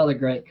this is another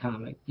great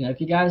comic. You know, if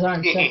you guys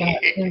aren't checking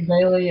out Ken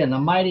Bailey and the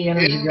Mighty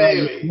Energy Girl,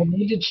 you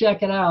need to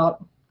check it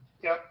out.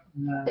 Yep.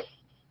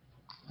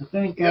 I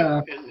think.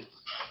 And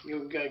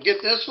you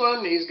get this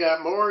one. He's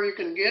got more you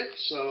can get,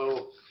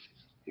 so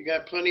you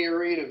got plenty of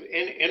read of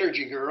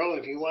Energy Girl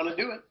if you want to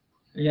do it.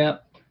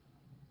 Yep.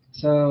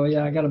 So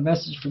yeah, I got a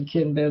message from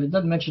Ken Bailey. It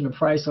doesn't mention the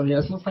price on it.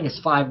 It looks like it's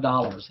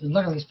 $5. It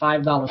looks like it's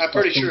 $5. I'm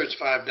pretty sure it's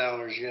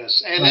 $5.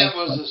 Yes, and that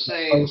was the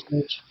same.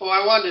 Oh,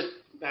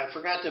 I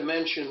forgot to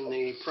mention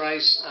the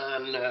price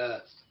on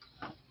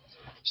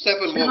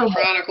Steppenwolf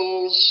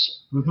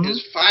Chronicles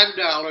is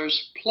 $5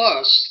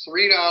 plus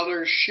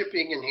 $3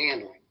 shipping and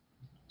handling.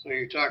 So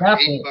you're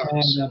talking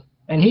 $8.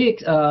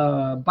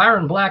 And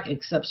Byron Black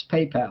accepts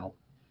PayPal.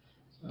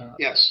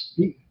 Yes.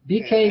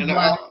 BK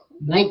Black.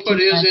 We'll put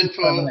his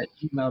info.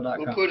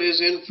 We'll put his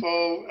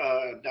info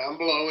down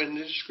below in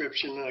the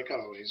description, like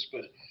always.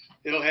 But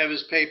it'll have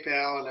his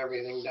PayPal and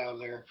everything down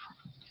there.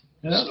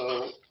 Yep.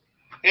 So,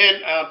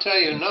 and I'll tell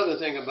you another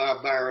thing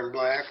about Byron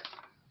Black.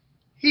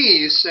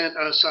 He sent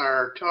us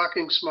our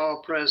Talking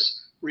Small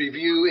Press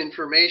review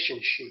information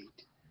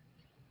sheet.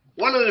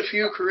 One of the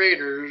few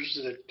creators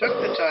that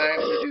took the time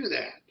to do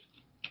that.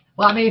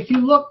 Well, I mean, if you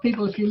look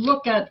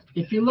at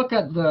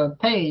the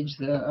page,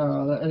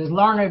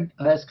 Larned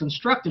has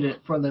constructed it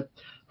for the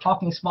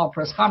Talking Small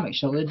Press Comic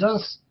Show. It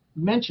does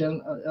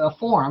mention a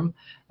forum,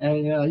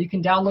 and you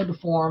can download the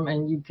form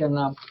and you can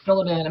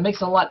fill it in. It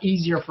makes it a lot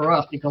easier for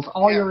us because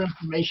all your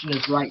information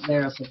is right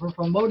there. So if we're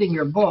promoting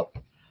your book,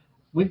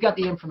 we've got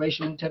the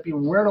information, tell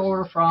people where to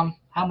order from,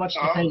 how much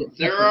to pay.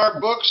 There are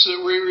books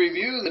that we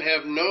review that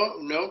have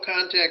no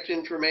contact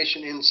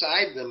information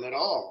inside them at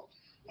all.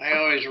 I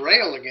always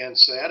rail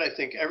against that. I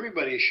think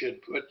everybody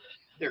should put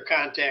their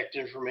contact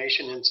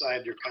information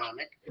inside their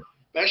comic,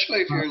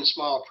 especially if you're in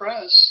small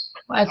press.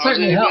 Well, how's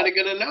anybody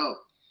going to know?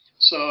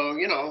 So,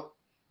 you know,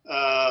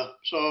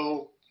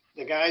 so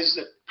the guys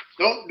that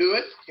don't do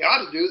it, you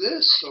ought to do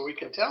this so we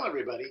can tell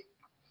everybody.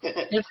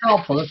 It's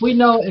helpful. If we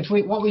know,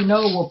 what we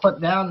know, we'll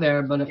put down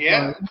there. But if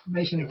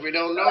information, if we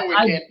don't know, we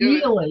can't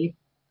do it.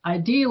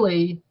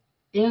 Ideally,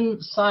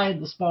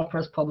 inside the small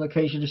press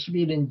publication, there should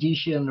be an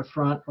indicia in the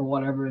front or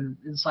whatever,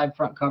 inside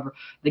front cover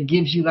that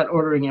gives you that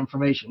ordering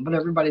information. But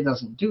everybody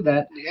doesn't do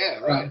that. Yeah,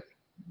 right.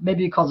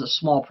 Maybe because it's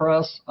small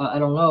press. I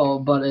don't know,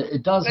 but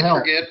it does help.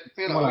 Forget,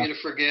 you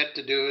forget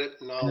to do it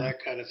and all that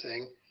kind of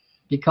thing.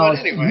 Because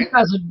anyway,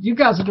 you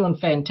guys are doing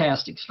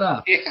fantastic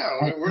stuff.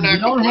 Yeah, we're not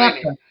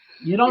complaining.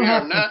 You don't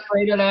have to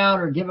trade it out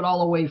or give it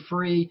all away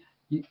free.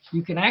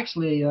 You can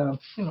actually,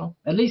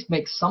 at least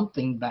make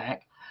something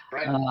back.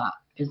 Right.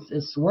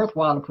 It's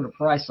worthwhile to put a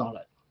price on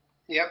it.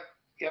 Yep.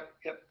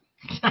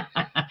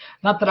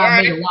 Not that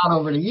I've made a lot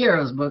over the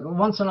years, but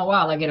once in a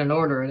while I get an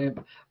order and it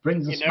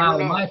brings a smile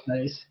to my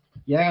face.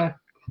 Yeah.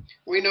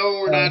 We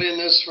know we're not in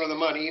this for the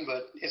money,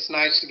 but it's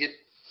nice to get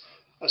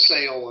a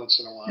sale once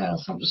in a while. Yeah,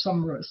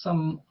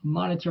 some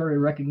monetary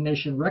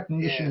recognition.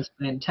 Recognition is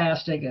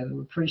fantastic, and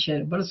we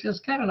appreciate it. But it's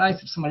just kind of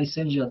nice if somebody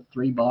sends you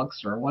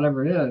 $3 or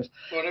whatever it is.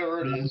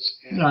 Whatever it is.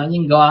 Yeah. You know, and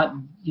you can go out.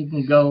 You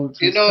can go. To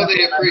they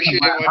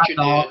appreciate what you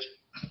did.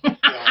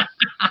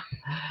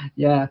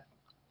 Yeah.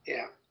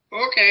 Yeah.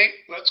 Okay,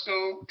 let's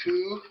go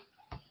to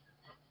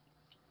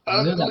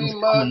Ugly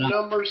Mug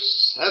number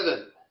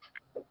 7.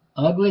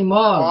 Ugly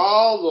Mug.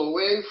 All the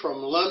way from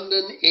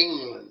London,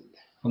 England.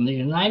 From the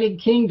United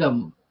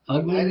Kingdom.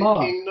 Ugly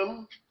Mug.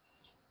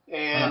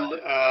 And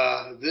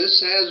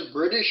this has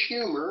British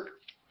humor.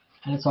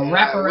 And it's a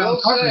wraparound. I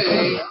will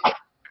say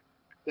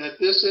that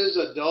this is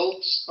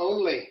adults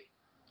only.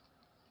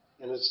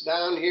 And it's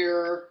down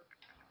here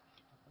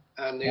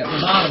on the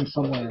bottom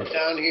somewhere.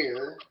 Down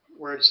here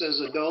where it says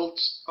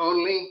adults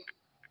only.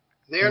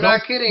 They're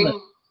not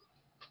kidding.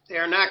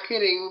 They're not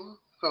kidding,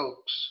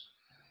 folks.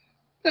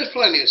 There's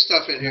plenty of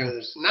stuff in here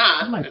that's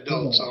not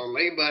adults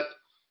only, but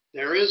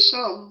there is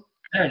some.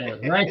 There it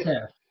is, right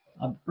there.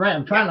 I'm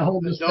trying to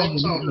hold this thing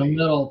in the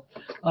middle.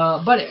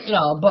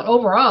 But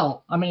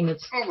overall, I mean, there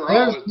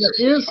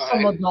is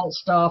some adult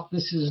stuff.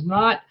 This is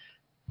not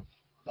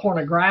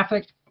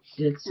pornographic.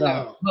 It's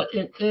but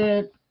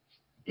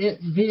it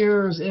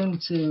veers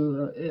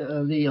into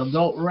the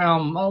adult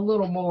realm a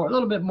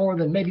little bit more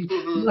than maybe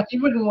like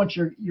you wouldn't want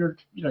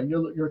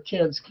your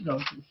kids to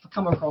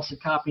come across a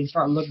copy and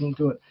start looking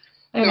into it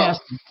and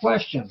ask them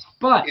questions.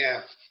 But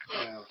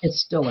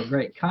it's still a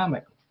great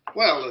comic.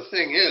 Well, the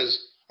thing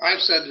is, I've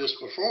said this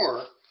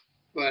before,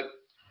 but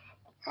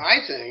I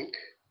think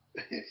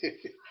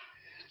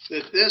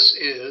that this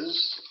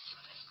is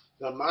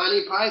the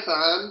Monty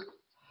Python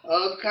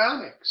of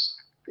comics.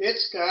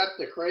 It's got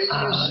the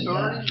craziest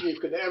stories you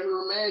could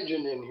ever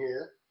imagine in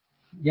here.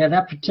 Yeah,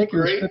 that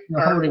particular strip you're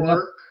holding up,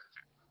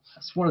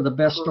 that's one of the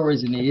best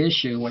stories in the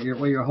issue, what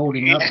you're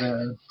holding up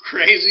there.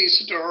 Crazy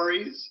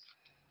stories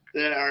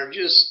that are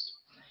just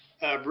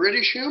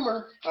British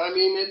humor. I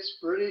mean, it's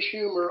British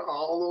humor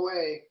all the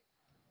way.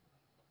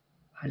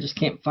 I just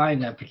can't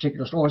find that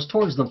particular story. It's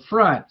towards the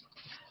front.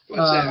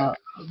 What's that?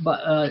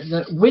 But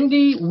the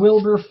Windy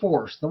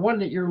Wilberforce, the one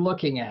that you're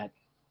looking at.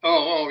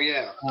 Oh,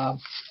 yeah.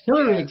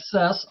 Hillary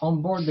Excess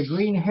on board the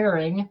Green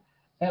Herring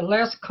at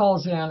last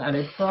calls in at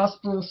a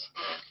prosperous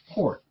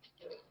port.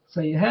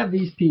 So you have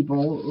these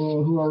people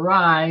who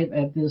arrive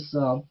at this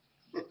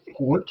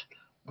port,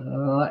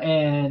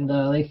 and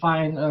they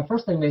find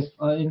first thing they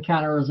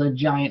encounter is a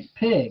giant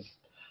pig,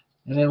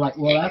 and they're like,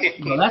 "Well,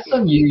 that's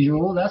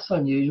unusual. That's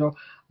unusual."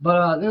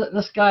 But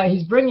this guy,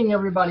 he's bringing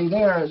everybody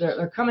there.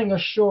 They're coming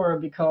ashore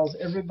because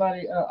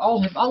everybody,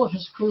 all of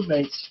his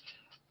crewmates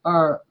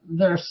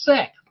they're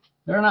sick.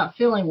 They're not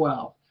feeling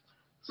well.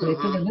 So they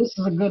figure this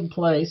is a good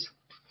place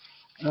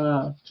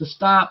to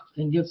stop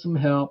and get some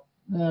help.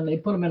 And they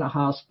put them in a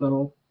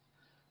hospital,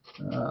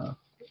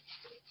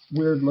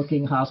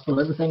 weird-looking hospital.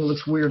 Everything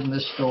looks weird in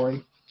this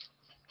story.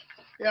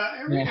 Yeah,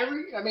 I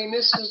mean,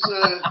 this is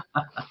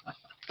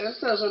this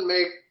doesn't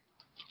make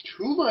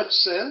too much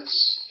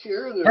sense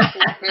here. There's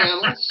 4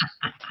 panels.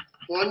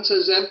 One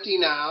says empty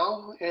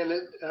now, and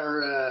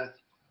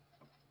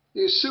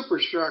these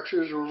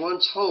superstructures were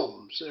once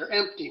homes. They're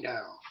empty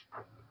now.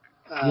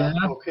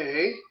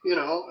 Okay,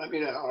 I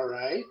mean, all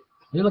right.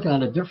 You're looking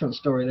at a different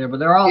story there, but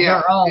they're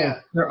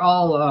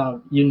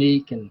all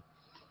unique. And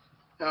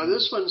now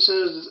this one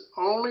says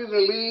only the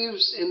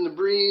leaves in the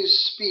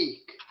breeze speak,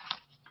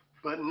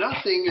 but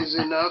nothing is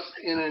enough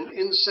in an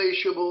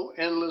insatiable,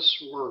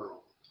 endless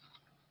world.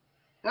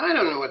 Now, I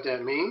don't know what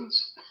that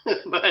means,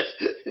 but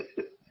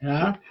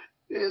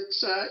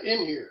it's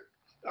in here.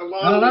 I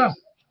don't know.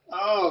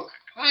 Oh,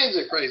 kinds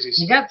of crazy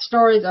stuff. You got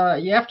stories.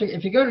 You have to,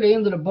 if you go to the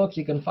end of the book,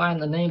 you can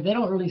find the name. They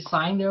don't really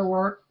sign their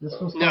work. This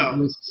one's called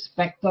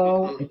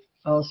Respecto.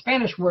 Mm-hmm.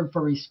 Spanish word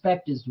for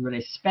respect is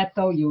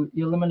respeto. You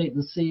eliminate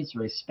the C, it's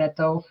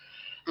respeto.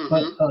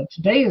 Mm-hmm. But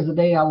today is the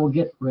day I will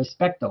get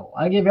respecto.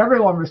 I give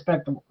everyone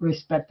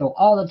respecto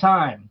all the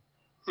time.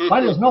 Mm-hmm.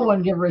 Why does no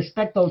one give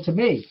respecto to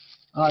me?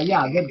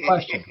 Yeah, good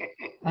question.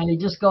 And he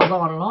just goes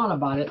on and on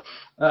about it.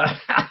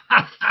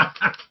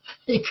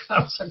 He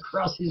comes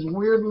across these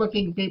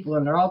weird-looking people,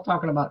 and they're all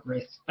talking about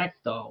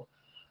respecto.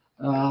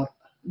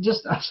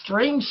 Just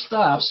strange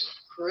stuff. Just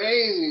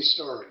crazy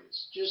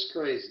stories. Just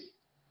crazy.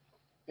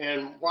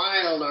 And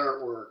wild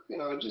artwork. You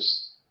know,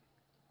 just,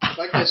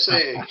 like I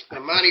say, the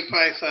Monty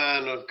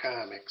Python of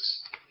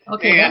comics.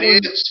 Okay, and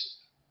it's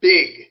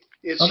big.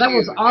 It's that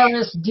huge. was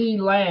R.S.D.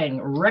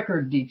 Lang,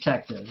 record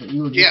detective, that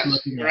you were just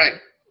looking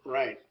at.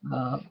 Right.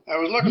 I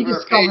was looking for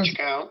a page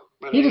count,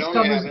 but I don't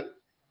have it.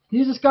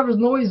 He discovers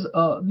noise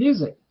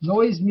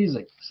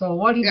music. So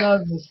what he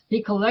does is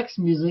he collects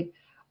music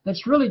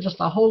that's really just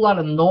a whole lot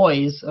of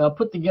noise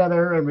put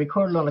together and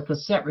recorded on a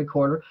cassette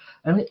recorder,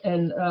 and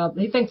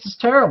he thinks it's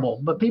terrible,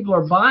 but people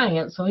are buying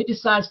it, so he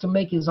decides to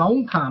make his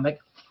own comic,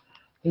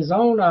 his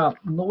own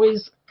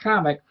noise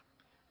comic,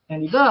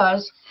 and he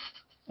does,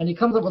 and he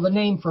comes up with a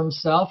name for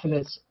himself, and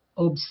it's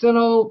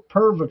Obsceno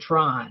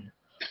Pervitron.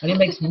 And he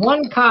makes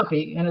one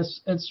copy, and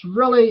it's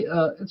really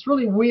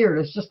weird.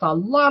 It's just a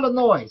lot of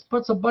noise.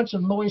 Puts a bunch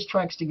of noise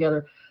tracks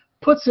together,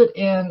 puts it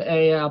in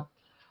a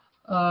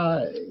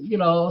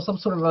some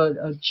sort of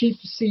a cheap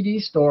CD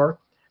store,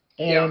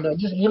 and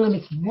he only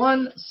makes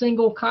one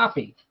single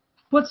copy.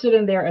 Puts it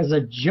in there as a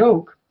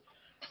joke,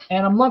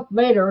 and a month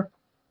later,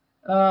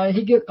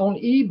 he gets on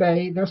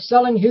eBay. They're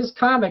selling his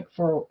comic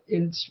for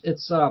it's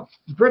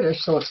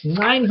British, so it's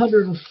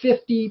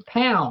 £950.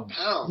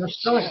 Oh, they're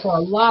selling it for a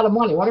lot of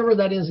money, whatever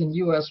that is in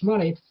U.S.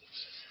 money.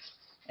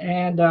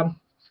 And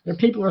the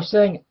people are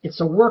saying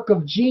it's a work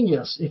of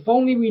genius. If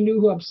only we knew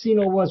who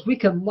Obsceno was, we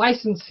could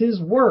license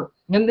his work.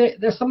 And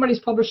there's somebody's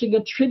publishing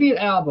a tribute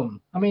album.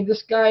 I mean,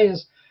 this guy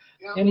is,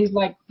 and he's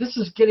like, this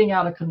is getting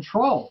out of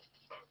control.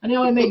 And he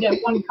only made that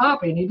one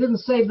copy, and he didn't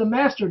save the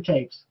master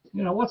tapes.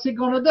 You know, what's he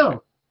going to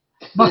do?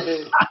 But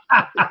this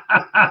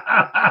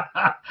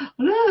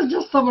is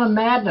just some of the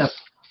madness,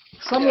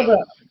 some of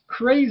the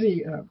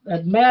crazy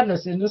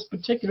madness in this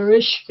particular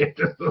issue.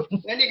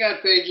 Then you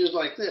got pages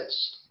like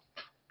this.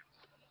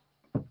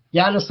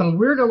 Yeah, there's some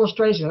weird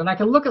illustrations, and I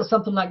can look at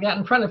something like that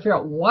and trying to figure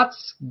out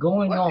what's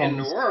going on. What in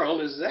the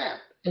world is that?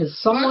 Is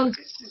someone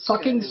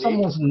sucking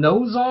someone's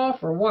nose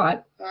off, or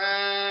what?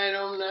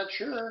 I'm not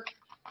sure.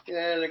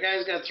 Yeah, the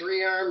guy's got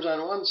 3 arms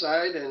on one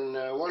side and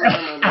 1 arm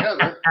on the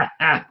other.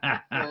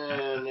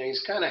 And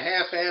he's kind of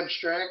half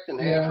abstract and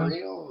half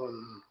real.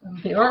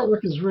 The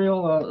artwork is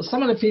real.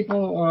 Some of the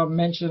people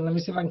mentioned, let me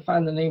see if I can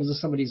find the names of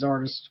some of these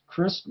artists.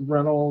 Chris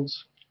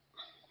Reynolds,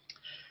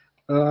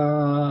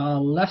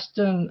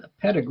 Leston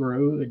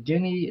Pettigrew,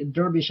 Denny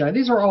Derbyshire.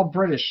 These are all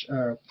British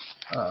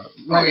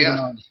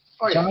artists.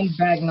 John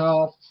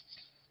Bagnall,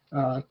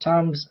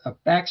 Tom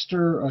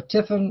Baxter,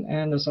 Tiffin,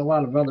 and there's a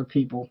lot of other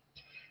people.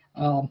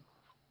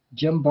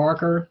 Jim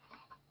Barker.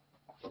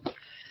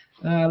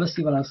 Let's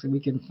see what else we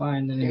can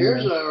find in here.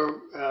 Here's a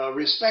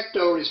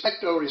Respecto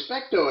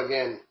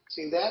again.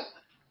 See that?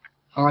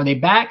 Are they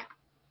back?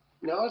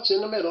 No, it's in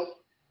the middle.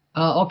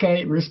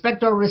 Okay,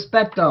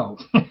 Respecto.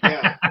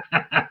 Yeah.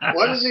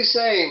 What is he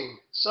saying?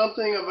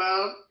 Something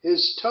about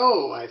his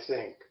toe, I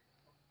think.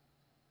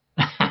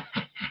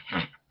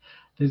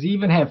 Does he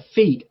even have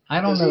feet?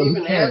 I don't know. Does he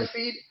even have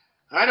feet?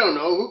 I don't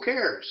know. Who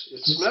cares?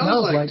 It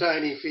smells like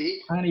tiny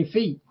feet. Tiny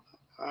feet.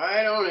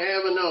 I don't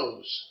have a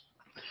nose.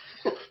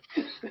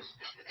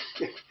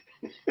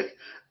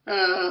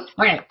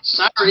 Okay.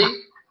 Sorry.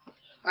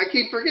 I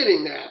keep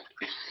forgetting that.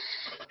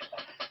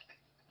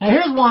 Now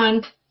here's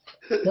one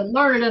that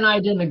Larned and I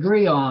didn't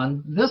agree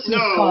on.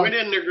 We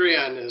didn't agree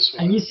on this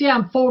one. And you see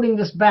I'm folding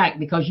this back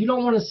because you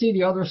don't want to see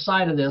the other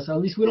side of this. Or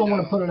at least we don't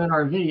want to put it in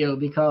our video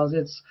because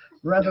it's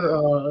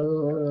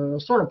rather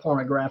sort of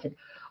pornographic.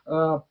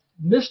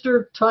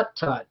 Mr. Tut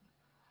Tut.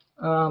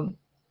 But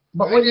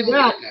what you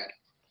got?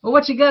 Well,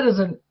 what you got is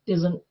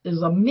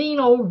a mean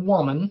old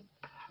woman.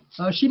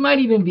 She might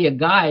even be a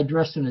guy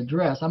dressed in a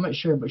dress. I'm not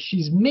sure, but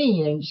she's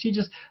mean, and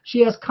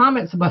she has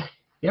comments about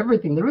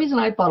everything. The reason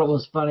I thought it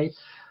was funny,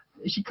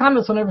 she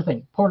comments on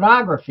everything.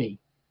 Pornography,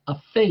 a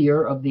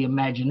failure of the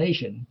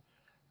imagination.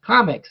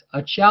 Comics,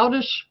 a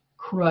childish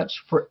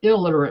crutch for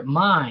illiterate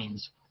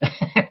minds.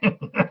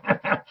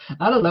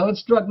 I don't know. It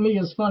struck me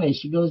as funny.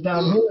 She goes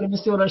down here. Let me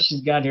see what else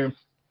she's got here.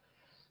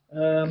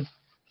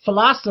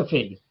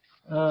 Philosophy.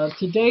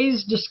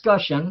 Today's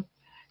discussion,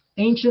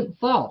 ancient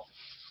thought.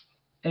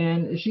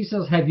 And she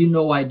says, have you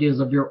no ideas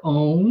of your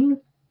own?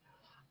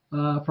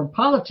 For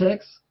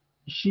politics,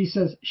 she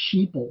says,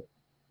 sheeple.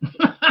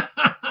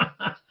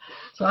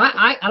 So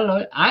I don't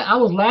know. I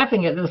was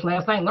laughing at this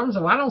last night. Learned,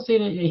 so I don't see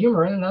the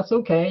humor in it, and that's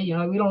okay. You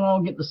know, we don't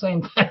all get the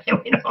same thing.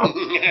 We don't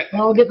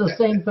all get the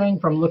same thing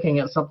from looking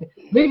at something.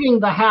 Leaving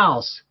the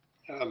house.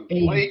 A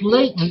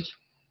blatant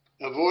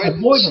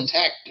Avoidance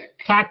tactic.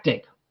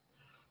 Tactic.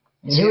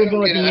 And here we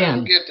go at the end. I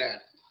don't get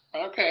that.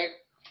 Okay.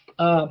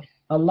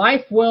 A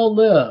life well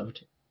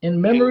lived. In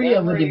memory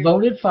of a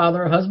devoted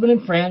father, husband,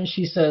 and friend,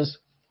 she says,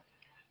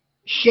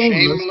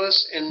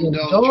 shameless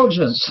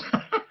indulgence.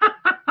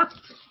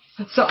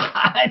 So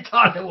I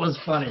thought it was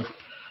funny.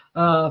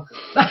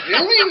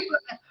 Really?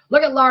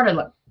 Look at Larned.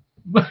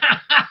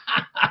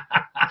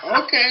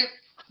 Okay.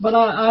 But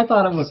I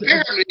thought it was.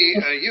 Apparently,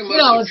 you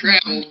must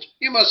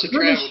have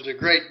traveled to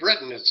Great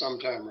Britain at some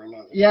time or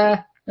another.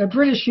 Yeah,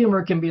 British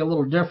humor can be a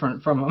little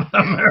different from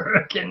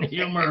American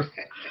humor.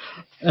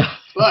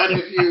 But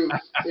if you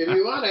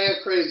want to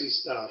have crazy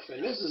stuff,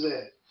 and this is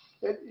it.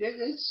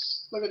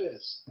 It's look at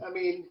this. I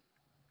mean,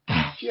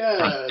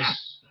 just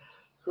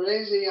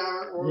crazy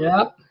artwork.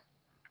 Yep.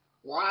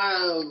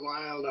 Wild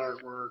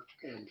artwork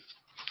and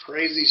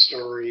crazy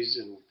stories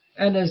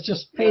and it's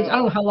just page. I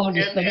don't know how long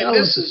this thing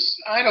is.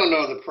 I don't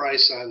know the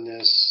price on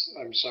this.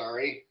 I'm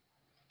sorry.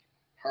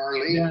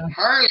 Harley. Yeah.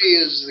 Harley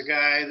is the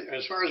guy,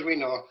 as far as we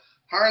know,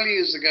 Harley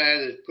is the guy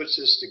that puts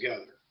this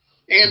together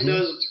and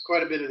does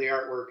quite a bit of the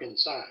artwork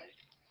inside,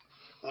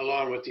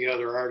 along with the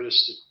other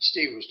artists that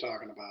Steve was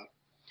talking about.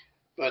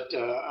 But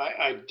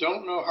I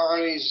don't know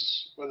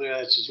Harley's, whether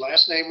that's his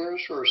last name or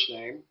his first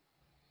name.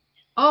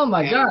 Oh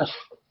my gosh.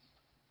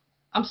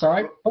 I'm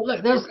sorry. Oh,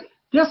 look, this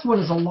one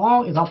is a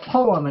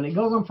poem, and it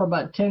goes on for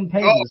about 10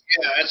 pages. Oh,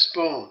 yeah, that's a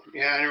poem.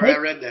 Yeah, I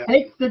read that.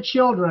 Take the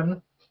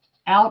children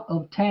out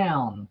of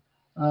town.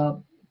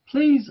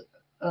 Please,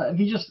 if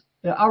you just,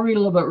 I'll read a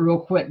little bit real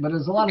quick, but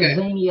there's a lot of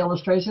zany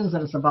illustrations,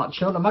 and it's about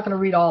children. I'm not going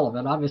to read all of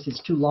it. Obviously,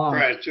 it's too long.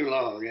 Right, too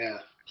long, yeah.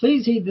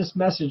 Please heed this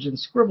message and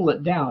scribble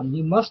it down.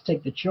 You must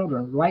take the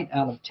children right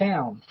out of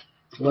town,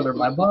 whether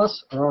by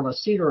bus or on a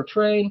seat or a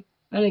train.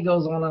 And it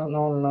goes on and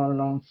on and on and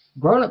on.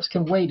 Grown-ups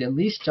can wait at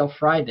least till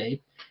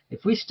Friday.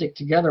 If we stick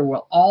together,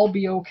 we'll all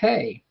be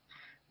okay.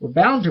 We're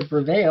bound to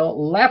prevail,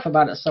 laugh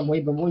about it some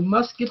way, but we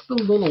must get the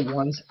little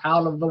ones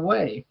out of the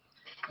way.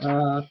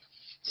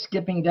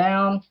 Skipping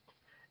down.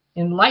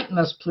 Enlighten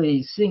us,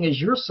 please, seeing as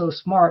you're so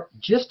smart,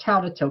 just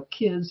how to tell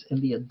kids and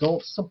the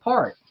adults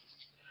apart.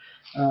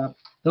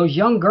 Those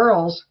young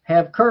girls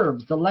have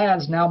curves, the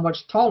lads now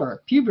much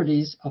taller.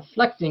 Puberty's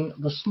afflicting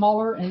the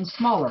smaller and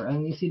smaller.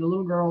 And you see the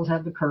little girls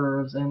have the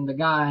curves and the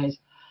guys.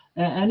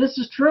 And this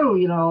is true,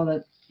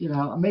 that,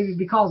 maybe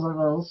because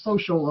of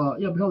social,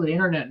 because of the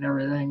internet and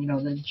everything,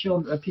 the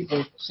children,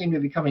 people seem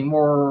to be becoming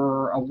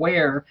more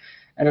aware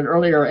at an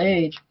earlier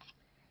age.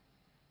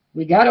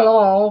 We got it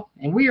all,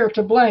 and we are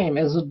to blame.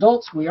 As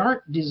adults, we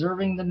aren't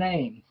deserving the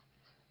name.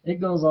 It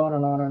goes on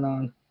and on and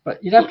on.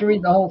 But you'd have to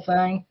read the whole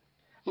thing.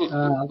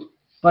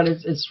 But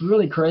it's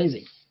really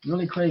crazy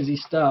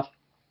stuff.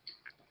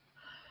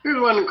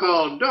 Here's one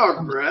called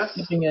Dog Breath.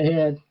 Skipping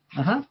ahead.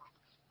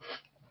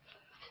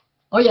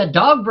 Oh yeah,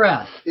 dog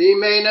breath. He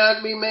may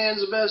not be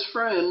man's best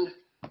friend,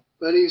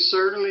 but he's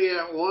certainly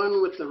at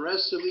one with the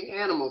rest of the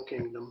animal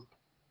kingdom.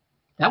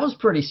 That was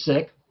pretty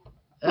sick.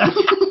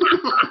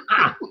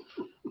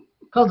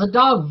 Because the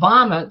dog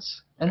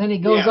vomits, and then he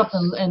goes up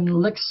and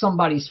licks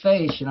somebody's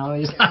face,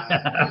 He's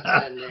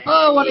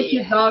oh, what a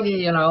cute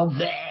doggy,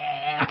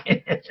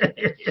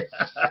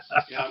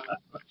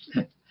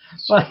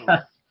 But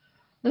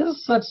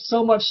there's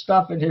so much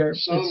stuff in here.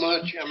 So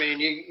much. I mean,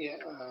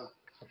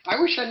 I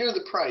wish I knew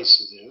the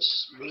price of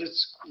this, but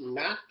it's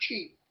not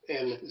cheap,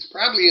 and it's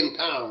probably in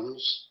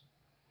pounds.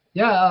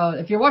 Yeah,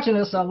 if you're watching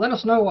this, let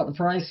us know what the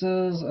price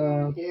is.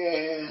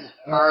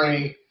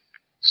 Harley.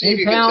 See if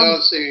you can tell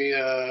us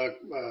the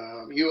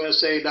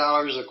USA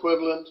dollars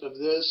equivalent of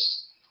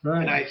this.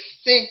 Right. And I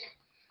think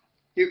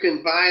you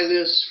can buy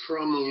this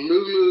from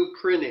Lulu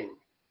Printing.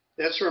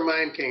 That's where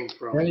mine came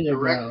from.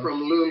 Direct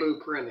from Lulu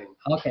Printing.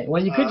 Okay.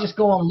 Well, you could just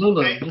go on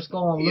Lulu. Just go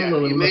on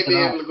Lulu. You may be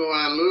able to go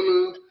on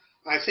Lulu.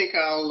 I think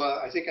I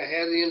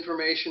have the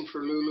information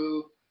for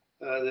Lulu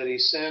that he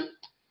sent,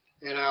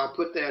 and I'll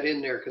put that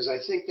in there because I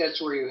think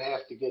that's where you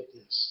have to get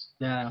this.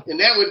 Yeah. And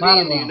that would be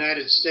in the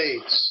United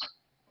States.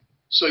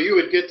 So you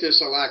would get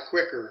this a lot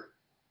quicker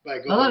by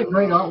going. A lot of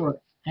great artwork,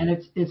 and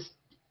it's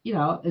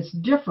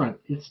different.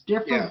 It's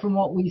different from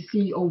what we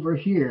see over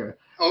here.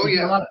 Oh, There's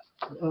a lot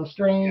of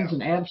strange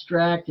and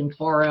abstract and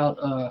far out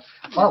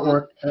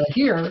artwork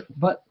here,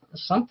 but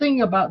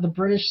something about the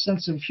British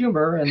sense of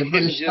humor and the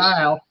British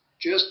style.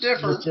 Just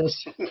different.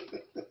 Just,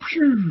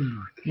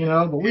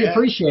 but we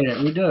appreciate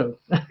it. We do.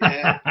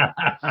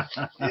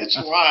 It's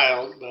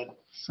wild, but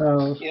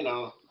so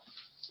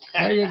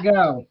there you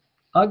go.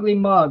 Ugly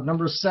Mug,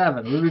 number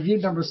 7. We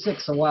reviewed number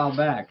 6 a while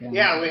back. And, we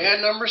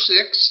had number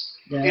 6.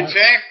 Yeah. In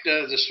fact,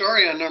 the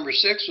story on number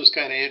 6 was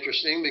kind of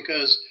interesting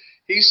because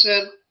he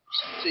sent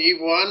Steve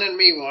one and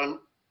me one,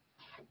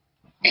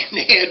 and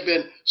they had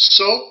been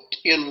soaked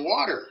in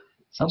water.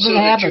 Something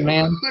happened,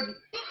 man.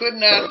 Could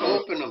not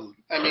open them.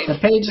 I mean, the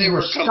pages they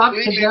were stuck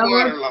completely together.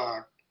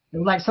 waterlogged. It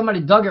was like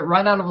somebody dug it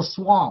right out of a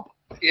swamp.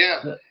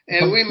 Yeah,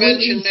 and we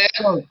mentioned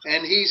that,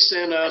 and he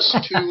sent us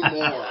 2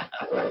 more.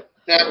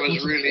 That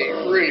was really,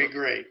 really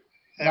great.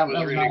 That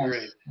was really nice.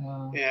 great.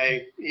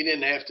 He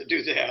didn't have to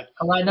do that.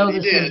 Well, I know he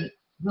did.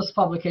 this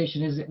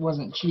publication it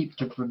wasn't cheap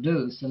to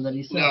produce, and that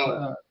he said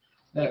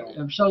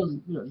it shows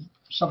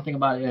something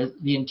about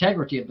the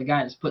integrity of the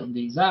guy that's putting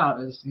these out,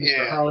 is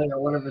Mr. Howley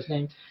or whatever his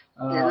name.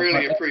 We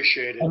really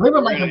appreciate it. And we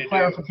would like some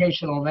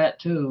clarification on that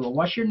too.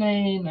 What's your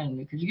name,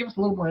 and could you give us a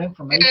little more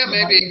information? Yeah,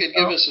 maybe he could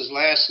give us his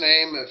last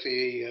name if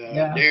he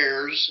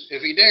dares.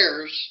 If he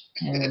dares.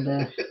 And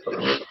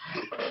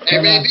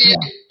there may be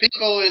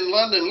people in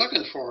London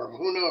looking for him.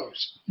 Who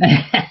knows?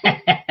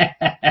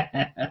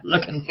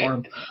 Looking for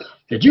him.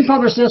 Did you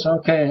publish this?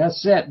 Okay,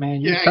 that's it,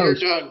 man. You're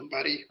done,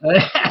 buddy.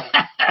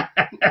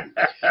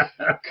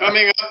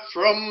 Coming up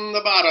from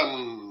the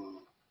bottom.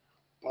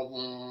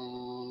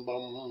 Bum,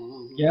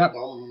 bum, yep.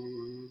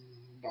 Bum,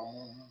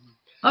 bum.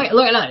 Okay,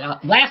 look.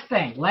 Last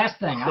thing.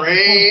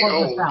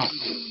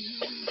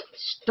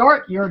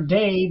 Start your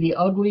day the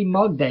ugly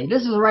mug day.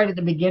 This is right at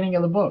the beginning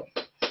of the book.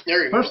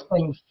 There you go.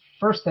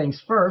 First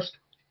things first.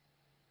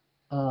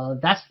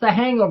 That's the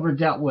hangover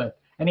dealt with.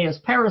 And he has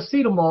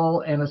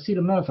paracetamol and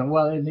acetaminophen.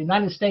 Well, in the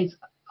United States,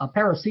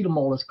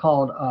 paracetamol is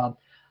called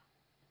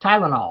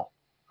Tylenol.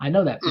 I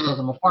know that because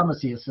I'm a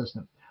pharmacy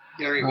assistant.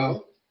 There you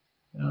go.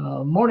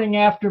 Morning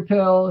after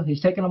pill.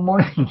 He's taking a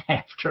morning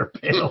after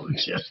pill.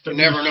 Just to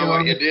never know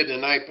what you did the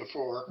night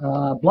before.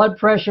 Blood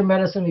pressure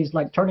medicine. He's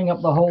like turning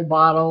up the whole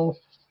bottle.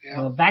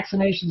 Yeah.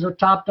 Vaccinations are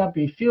topped up.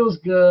 He feels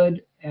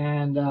good,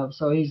 and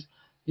so he's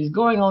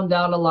going on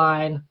down the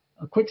line.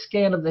 A quick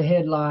scan of the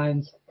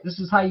headlines. This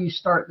is how you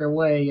start their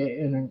way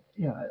in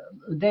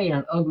a day in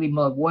an ugly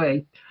mug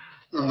way,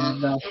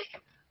 and on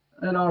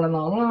and on and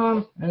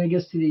on. And he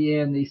gets to the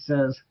end. He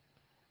says,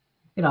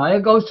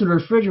 it goes to the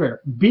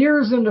refrigerator.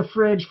 Beers in the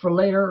fridge for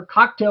later.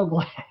 Cocktail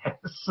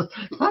glass.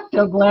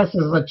 Cocktail glass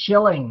is a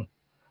chilling.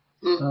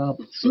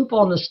 Soup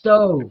on the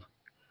stove.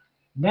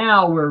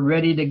 Now we're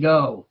ready to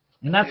go.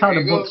 And that's how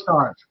the book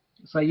starts.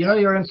 So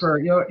you're in for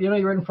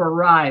a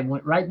ride.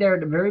 Right there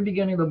at the very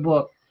beginning of the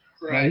book.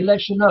 Right. He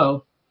lets you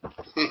know.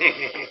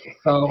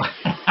 So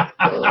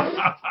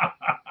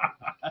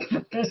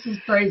this is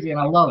crazy, and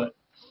I love it.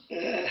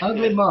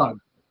 Ugly mug.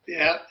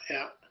 Yeah.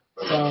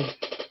 So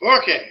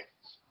okay.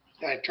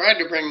 I tried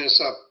to bring this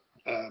up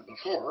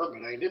before,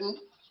 but I didn't.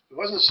 It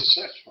wasn't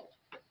successful.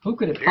 Who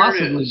could it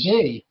possibly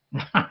be?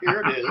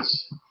 Here it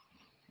is.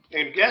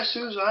 And guess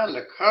who's on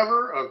the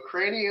cover of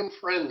Cranium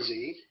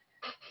Frenzy?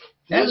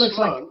 That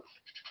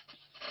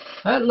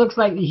looks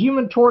like the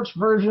Human Torch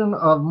version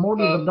of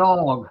Morty the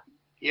dog.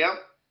 Yep.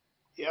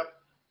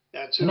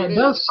 That's who and it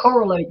does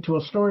correlate to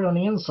a story on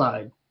the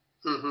inside.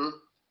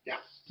 Yeah.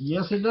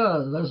 Yes, it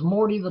does. There's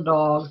Morty the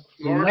dog.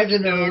 Morty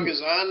the dog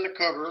is on the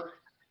cover.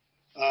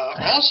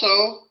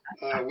 Also,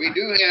 we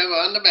do have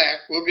on the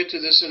back, we'll get to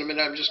this in a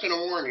minute, I'm just going to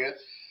warn you,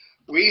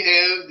 we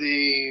have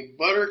the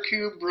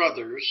Buttercube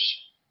Brothers,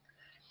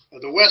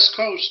 the West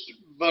Coast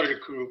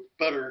Buttercube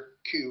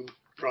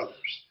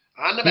Brothers,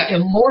 on the back. The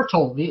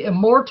immortal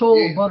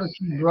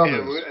Buttercube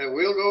Brothers. And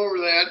we'll go over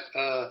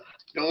that.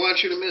 Don't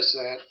want you to miss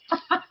that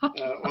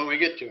when we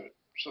get to it.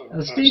 So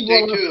stay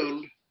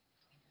tuned.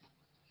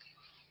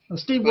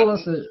 Steve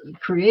Willis, a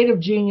creative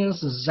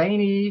genius,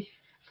 zany,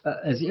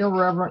 as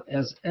irreverent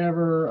as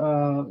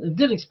ever.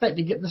 Didn't expect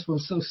to get this one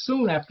so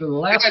soon after the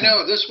last one. I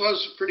know, this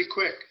was pretty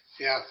quick.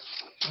 Yeah,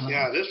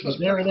 this was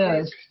there it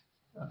quick. Is.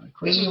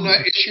 This is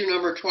issue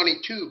number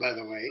 22, by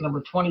the way.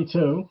 Number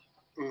 22.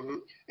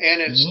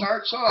 And it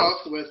starts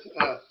off with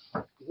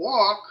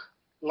Walk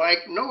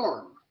Like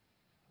Norm.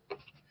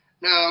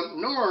 Now,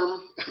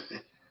 Norm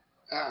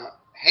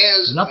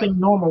has... Nothing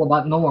normal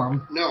about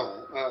Norm.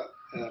 No.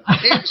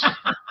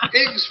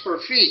 Pigs for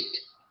feet,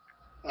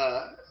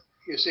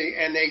 you see,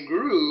 and they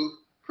grew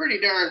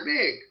pretty darn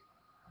big.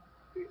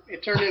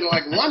 It turned into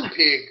like one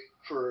pig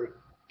for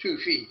 2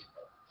 feet.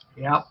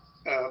 Yep.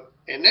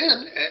 And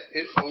then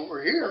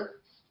over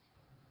here,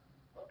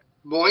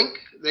 boink,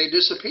 they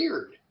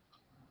disappeared.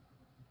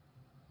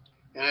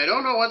 And I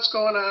don't know what's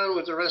going on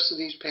with the rest of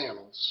these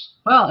panels.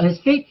 Well, his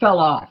feet fell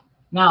off.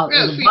 Now,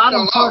 the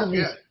bottom part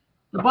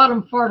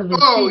of his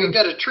feet. He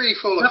got a tree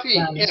full of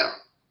feet. Yeah.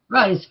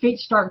 Right, his feet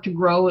start to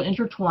grow and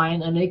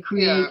intertwine, and they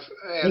create.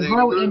 They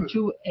grow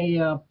into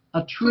a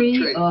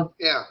tree of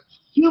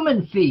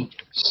human feet.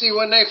 See,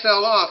 when they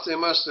fell off, they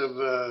must have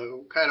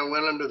kind of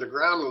went under the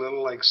ground a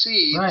little, like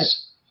seeds. Right.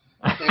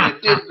 And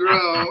it did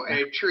grow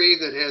a tree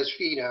that has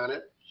feet on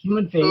it.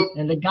 Human feet,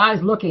 and the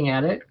guy's looking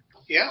at it.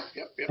 Yep.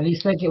 And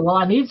he's thinking, well,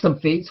 I need some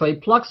feet, so he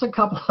plucks a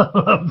couple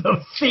of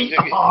the feet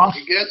off.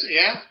 He gets,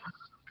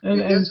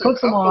 and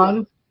puts them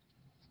on.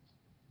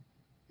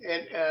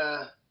 And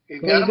he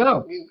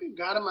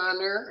got him on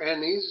there,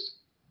 and he's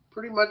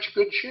pretty much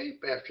good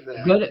shape after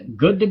that.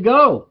 Good to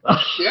go.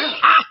 Yeah.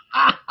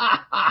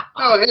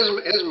 Oh,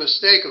 his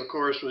mistake, of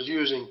course, was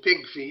using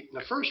pig feet in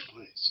the first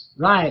place.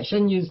 Right.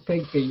 Shouldn't use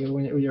pig feet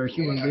when you're a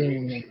human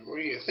being. What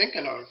are you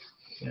thinking of?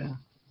 Yeah.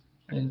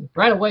 And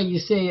right away you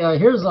see,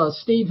 here's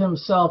Steve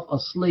himself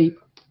asleep.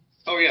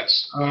 Oh,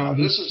 yes.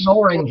 He's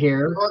snoring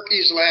here.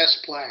 Corky's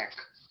last plaque.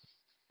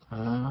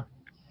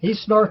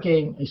 He's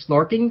snorking. He's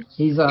snorking.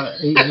 He's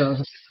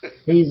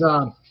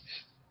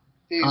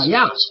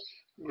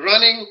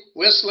grunting,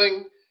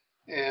 whistling,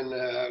 and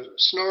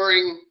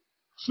snoring.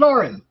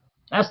 Snoring.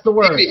 That's the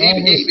word.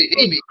 And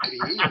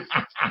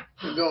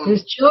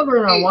his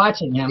children are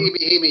watching him.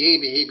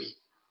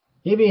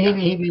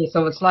 Heebie.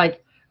 So it's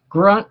like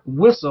grunt,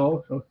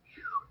 whistle. So,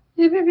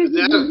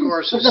 that, of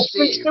course, is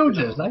Steve.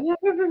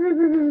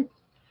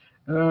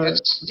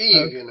 That's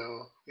Steve, you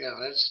know. Yeah,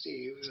 that's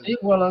Steve. Steve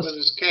Willis. With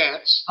his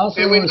cats.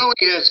 And we know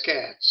he has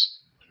cats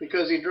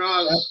because he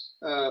draws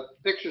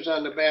pictures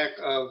on the back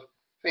of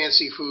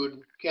fancy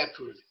food, cat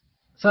food.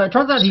 So it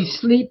turns out he's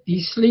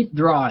sleep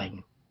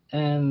drawing.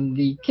 And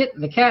the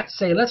cats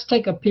say, let's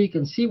take a peek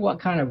and see what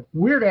kind of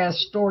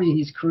weird-ass story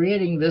he's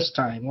creating this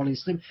time while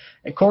he's sleeping.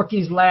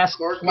 Corky's last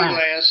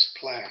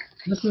plaque.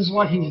 This is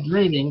what he's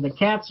dreaming. The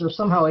cats are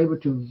somehow able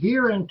to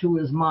veer into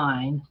his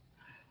mind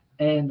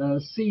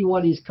and see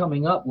what he's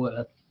coming up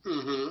with.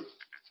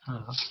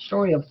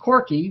 Story of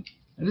Corky.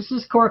 And this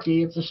is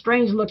Corky. It's a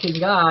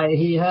strange-looking guy.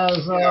 He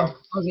has,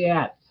 where's he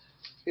at?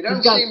 He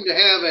doesn't seem to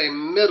have a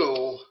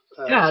middle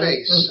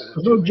face.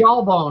 There's no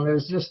jawbone.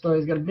 There's just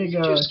he's got a big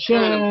chin.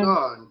 Kind of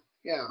gone.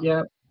 Yeah.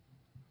 Yep.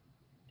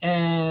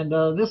 And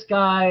this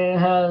guy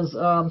has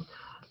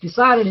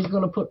decided he's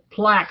going to put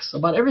plaques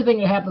about everything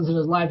that happens in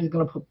his life. He's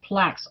going to put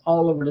plaques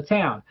all over the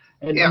town.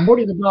 And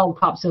Morty the dog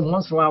pops in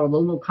once in a while with a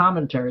little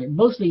commentary.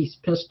 Mostly he's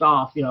pissed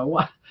off. You know,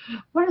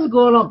 what is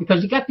going on?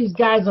 Because you got these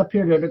guys up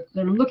here that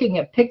they're looking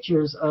at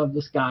pictures of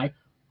this guy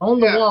on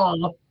the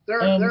wall.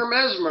 They're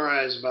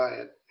mesmerized by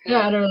it.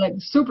 Yeah, they're like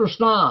super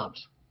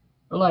snobs.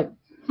 They're like,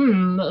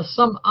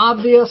 some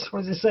obvious, what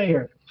does it say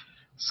here?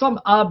 Some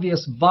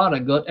obvious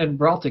Vonnegut and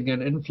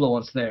Brautigan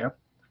influence there.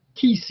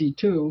 Kesey,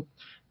 too.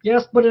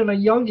 Yes, but in a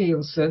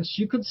Jungian sense,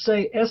 you could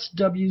say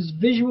S.W.'s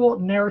visual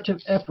narrative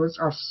efforts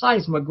are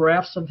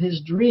seismographs of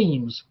his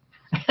dreams.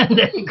 And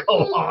they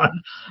go on.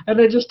 And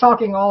they're just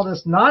talking all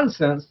this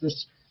nonsense,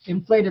 this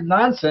inflated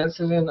nonsense.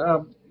 And then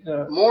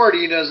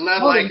Morty does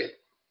not like it.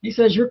 He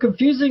says, you're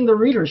confusing the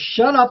reader.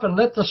 Shut up and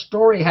let the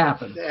story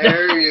happen.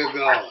 There you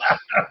go.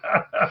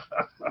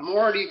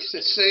 Morty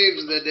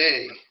saves the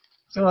day.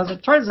 So as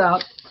it turns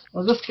out,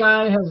 well, this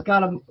guy has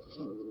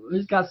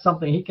he's got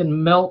something. He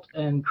can melt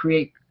and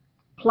create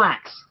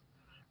plaques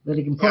that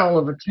he can put all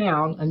over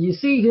town. And you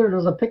see here,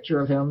 there's a picture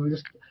of him.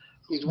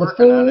 He's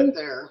working on it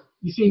there.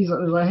 You see,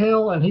 there's a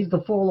hill, and he's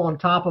the fool on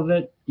top of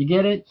it. You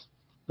get it?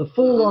 The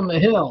fool on the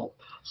hill.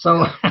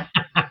 So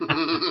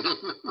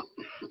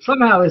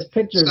somehow his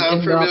pictures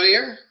sound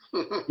familiar?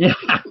 Yeah.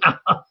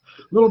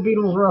 Little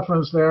Beatles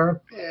reference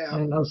there. Yeah.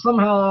 And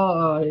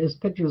somehow his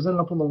pictures end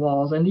up on the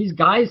walls. And these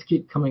guys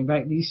keep coming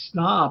back. These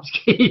snobs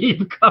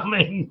keep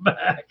coming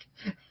back.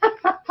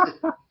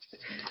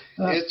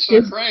 It's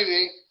so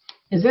crazy.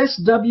 Is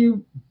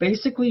S.W.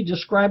 basically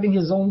describing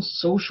his own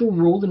social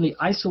rule in the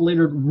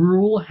isolated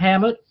rural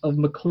hamlet of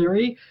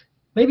McCleary?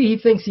 Maybe he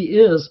thinks he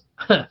is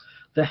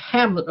the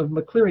hamlet of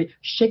McCleary,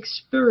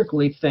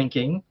 Shakespearically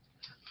thinking.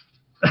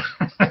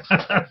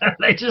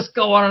 They just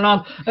go on and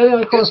on. And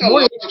then, of course,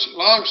 Morty,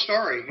 long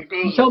story. It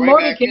goes until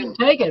Morty can't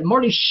take it.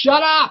 Morty,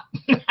 shut up!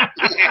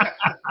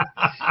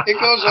 It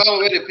goes all the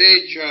way to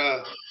page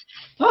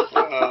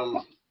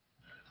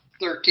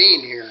 13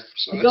 here.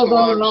 So it's a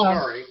long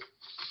story.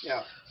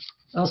 Yeah.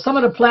 Some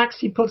of the plaques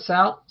he puts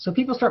out, so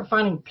people start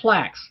finding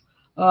plaques.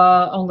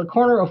 On the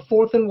corner of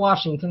 4th and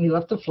Washington, he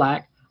left a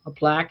plaque,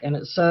 and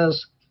it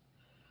says,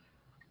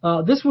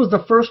 this was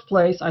the first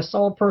place I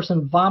saw a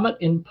person vomit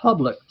in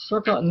public,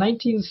 circa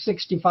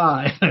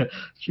 1965.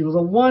 She was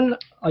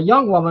a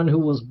young woman who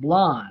was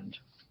blonde.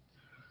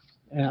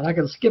 And I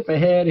can skip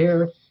ahead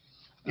here.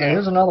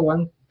 Here's another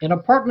one. In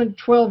apartment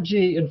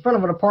 12G, in front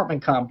of an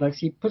apartment complex,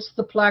 he puts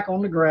the plaque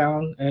on the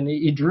ground, and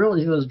he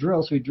does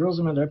drill, so he drills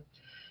them in there.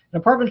 In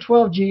apartment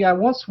 12G, I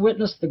once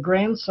witnessed the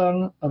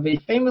grandson of a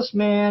famous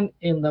man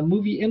in the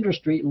movie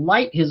industry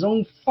light his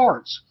own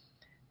farts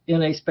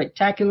in a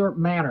spectacular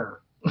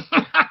manner.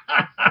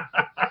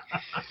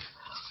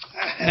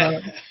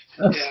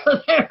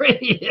 So there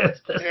he is.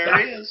 There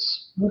he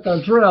is. With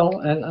a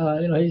drill, and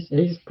you know,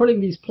 he's putting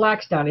these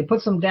plaques down. He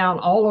puts them down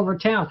all over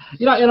town.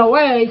 You know, in a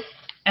way,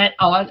 and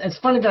it's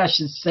funny that I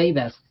should say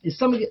that. It's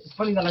funny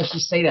that I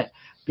should say that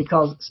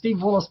because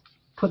Steve Willis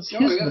puts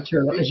his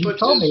material, as you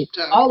told me,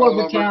 all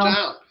over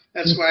town.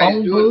 That's why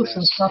phone booths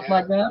and stuff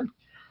like that.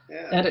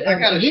 Yeah. And I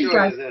got to show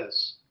you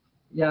this.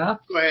 Yeah.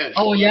 Go ahead.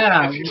 Oh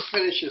yeah. If you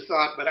finish your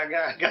thought, but I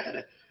got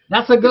it.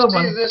 That's a good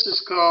one. This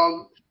is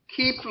called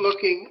Keep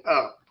Looking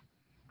Up.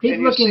 Keep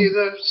and looking. You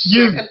see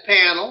the second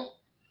panel.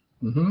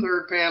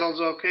 Third panel's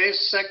okay.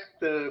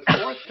 The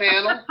fourth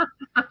panel.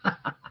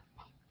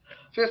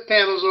 Fifth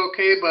panel's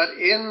okay, but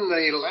in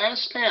the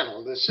last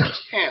panel, the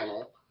sixth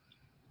panel,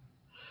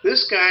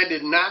 this guy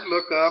did not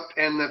look up,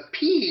 and the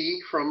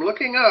P from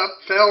looking up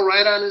fell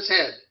right on his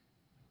head.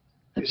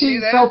 The P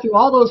fell through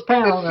all those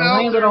panels and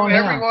landed on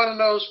him. Every one of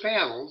those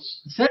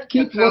panels. It said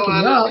keep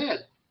looking up. His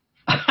head.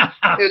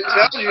 It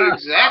tells you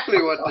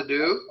exactly what to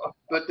do,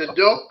 but the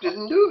dope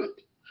didn't do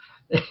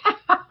it.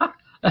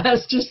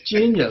 That's just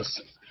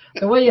genius.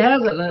 The way he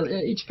has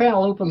it, each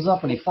panel opens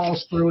up and he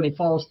falls through and he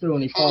falls through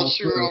and he falls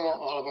through.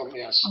 All of them,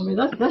 yes. I mean,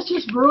 that's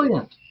just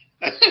brilliant.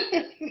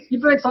 He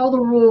breaks all the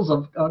rules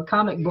of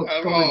comic book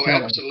storytelling.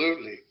 Oh,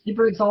 absolutely. He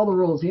breaks all the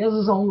rules. He has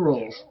his own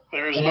rules.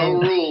 There's no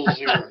rules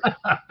here.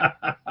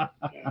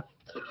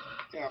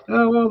 Yeah.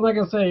 Well, like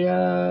I say,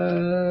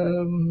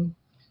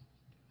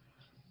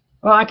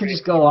 well, I could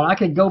just go on. I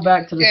could go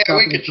back to the stuff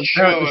we could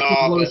show it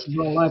all,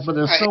 but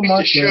there's so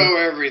much. I hate to show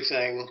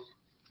everything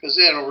because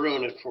that'll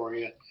ruin it for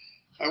you.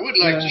 I would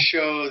like to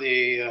show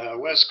the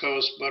West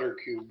Coast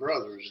Buttercube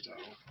Brothers,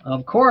 though.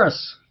 Of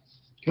course.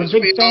 Because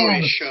we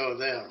always show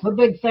them. We're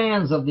big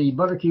fans of the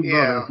Buttercube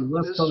Brothers. The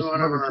West this Coast is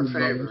one of our Buttercube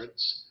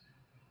favorites.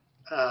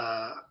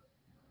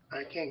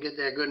 I can't get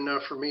that good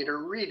enough for me to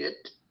read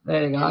it.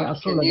 There you go. I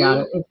sort of got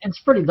it. It's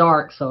pretty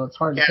dark, so it's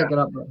hard to pick it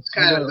up. It's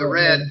kind of the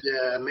red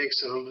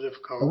makes it a little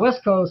difficult. The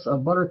West Coast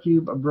of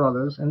Buttercube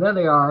Brothers, and there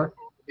they are.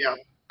 Yeah.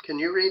 Can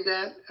you read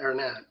that or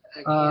not?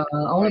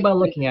 Only by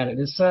looking at it.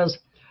 It says.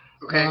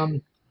 Okay.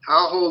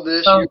 I'll hold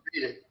this. You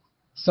read it.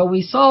 So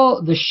we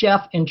saw the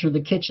chef enter the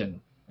kitchen,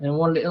 and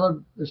one of the other,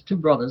 there's two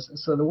brothers.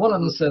 So the one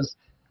of them says,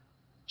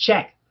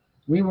 "Check.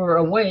 We were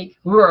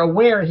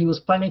aware he was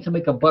planning to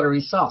make a buttery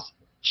sauce.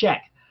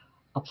 Check.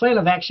 A plan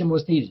of action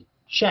was needed.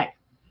 Check.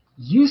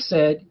 You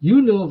said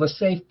you knew of a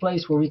safe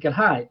place where we could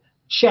hide.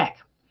 Check.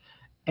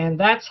 And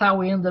that's how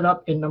we ended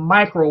up in the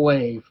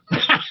microwave."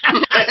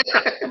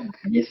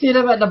 You see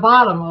them at the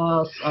bottom.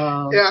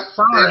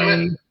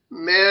 Sorry.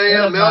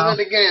 Melt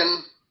it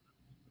again.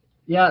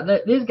 Yeah,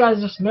 these guys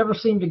just never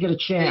seem to get a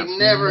chance. They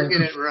never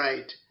get it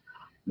right.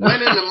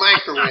 Went in the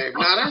microwave.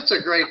 Now, that's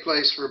a great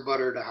place for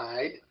butter to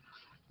hide.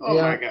 Oh,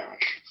 my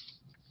gosh.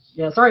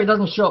 Yeah, sorry it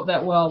doesn't show up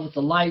that well with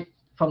the light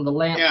from the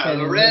lamp. Yeah,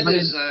 the red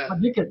is...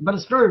 but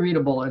it's very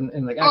readable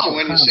in the actual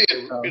when you see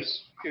it,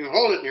 you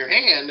hold it in your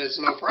hand, it's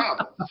no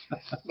problem.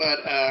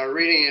 But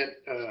reading it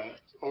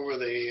over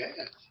the...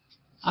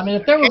 I mean,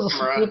 if there was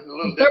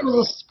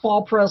a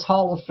small press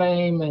Hall of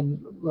Fame and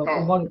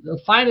one of the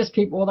finest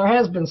people, well, there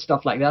has been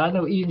stuff like that. I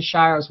know Ian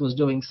Shires was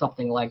doing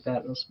something like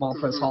that, a small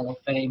press Hall of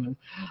Fame,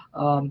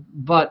 and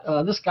but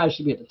this guy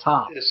should be at the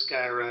top. This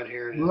guy right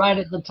here, right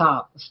at the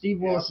top. Steve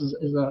Willis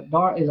is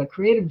a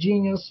creative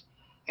genius.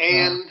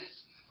 And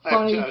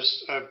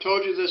I've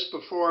told you this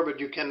before, but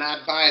you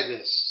cannot buy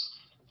this.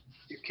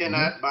 You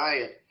cannot buy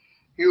it.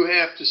 You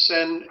have to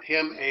send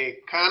him a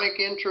comic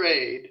in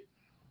trade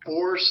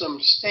or some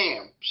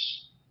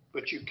stamps,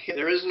 but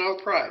there is no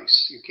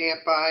price. You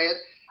can't buy it.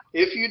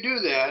 If you do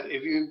that,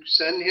 if you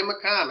send him a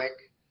comic,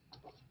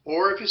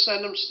 or if you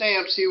send him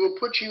stamps, he will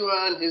put you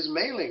on his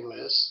mailing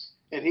list,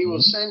 and he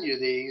will send you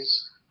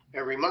these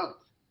every month,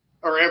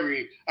 or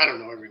every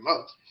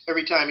month,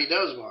 every time he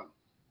does one.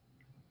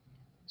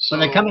 So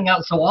they're coming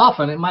out so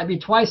often, it might be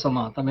twice a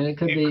month. I mean, it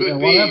could be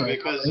whatever.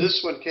 Because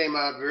this one came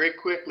out very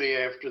quickly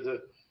after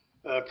the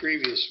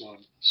previous one.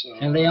 So.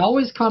 And they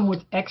always come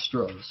with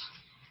extras.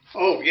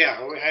 Oh,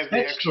 yeah, we have the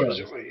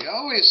extras. We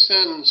always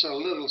sends a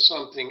little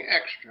something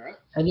extra.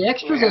 And the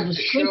extras are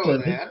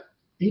distinctive.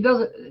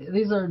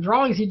 These are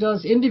drawings he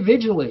does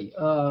individually.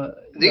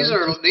 These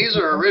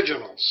are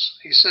originals.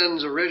 He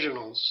sends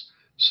originals.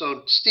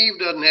 So Steve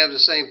doesn't have the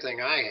same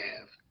thing I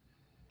have.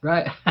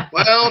 Right.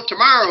 Well,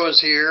 tomorrow is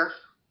here.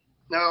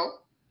 Now,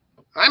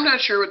 I'm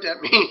not sure what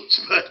that means,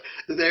 but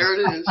there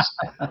it is.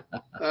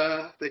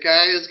 The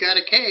guy has got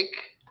a cake.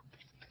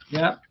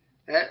 Yep.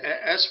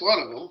 That's one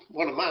of them,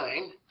 one of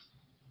mine.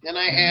 Then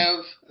I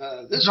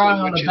have this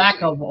drawing one, on the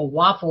back of a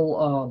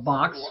waffle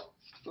box.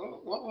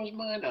 What was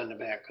mine on the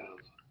back of?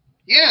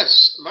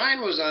 Yes, mine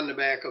was on the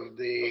back of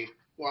the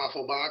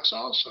waffle box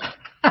also.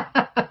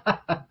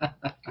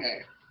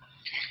 Okay.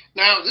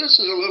 Now, this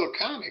is a little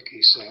comic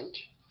he sent.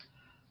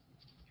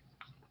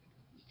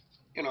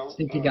 You know. I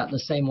think you got the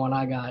same one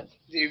I got.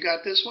 You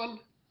got this one?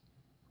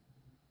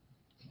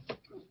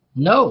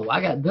 No, I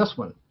got this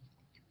one.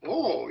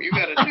 Oh, you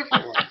got a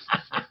different one.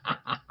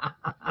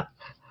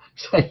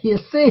 So you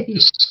see.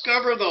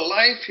 Discover the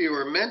life you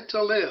were meant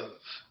to live,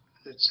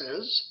 it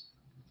says.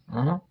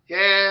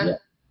 Yeah.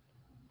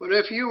 But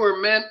if you were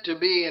meant to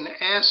be an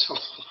asshole.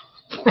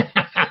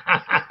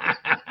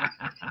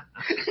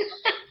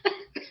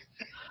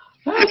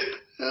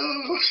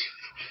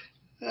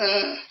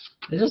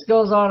 It just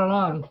goes on and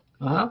on.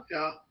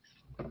 Yeah.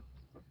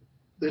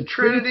 The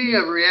Trinity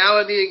of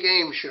Reality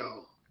game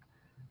show.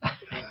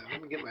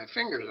 Let me get my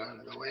fingers out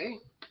of the way.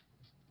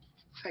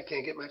 I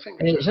can't get my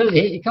fingers.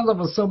 He comes up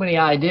with so many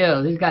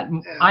ideas. He's got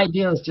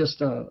ideas just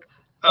flowing.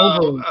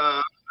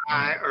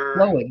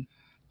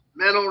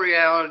 Mental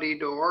reality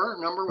door,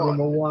 number one.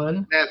 Number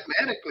one.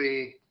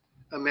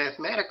 A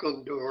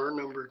mathematical door,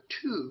 number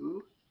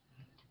two.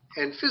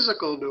 And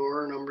physical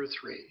door, number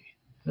three.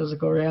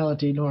 Physical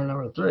reality door,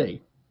 number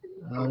three.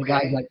 The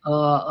guy's like,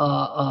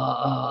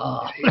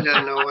 He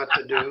doesn't know what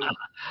to do.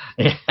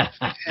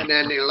 And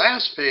then the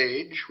last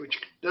page, which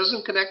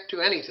doesn't connect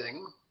to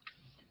anything.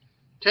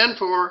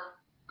 10-4,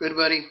 good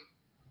buddy.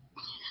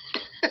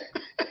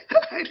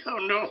 I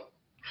don't know.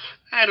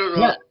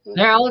 Yeah,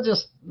 they're all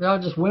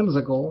just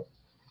whimsical.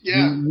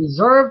 Yeah. The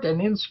reserved and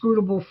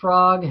inscrutable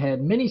frog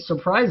had many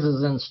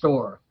surprises in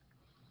store.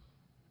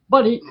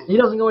 But he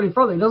doesn't go any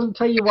further. He doesn't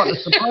tell you what the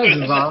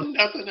surprises are.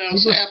 Nothing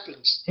else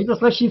happens. He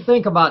just lets you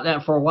think about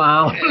that for a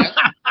while. Yeah.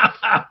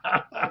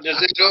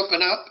 Does it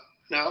open up?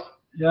 No?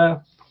 Yeah.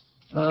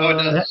 It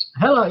does?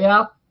 Hello,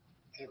 yeah.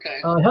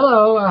 Okay.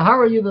 Hello, how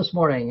are you this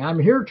morning? I'm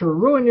here to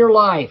ruin your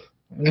life.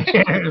 And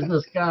there's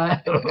this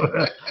guy.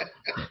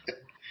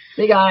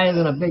 Big eyes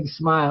and a big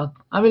smile.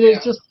 I mean,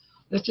 it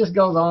just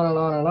goes on and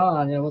on and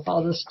on, you know, with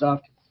all this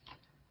stuff.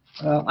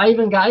 I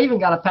even got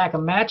a pack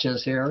of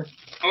matches here.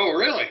 Oh,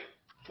 really?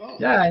 Oh.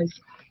 Yeah,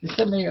 he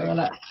sent me.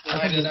 Light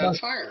it on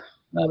fire.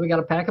 We got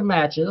a pack of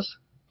matches.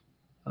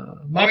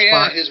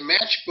 His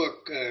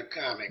matchbook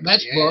comics.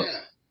 Matchbook. Yeah.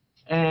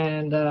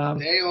 And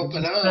they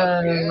open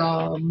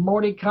up.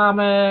 Morty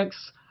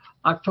Comics,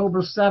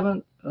 October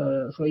 7th.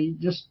 So he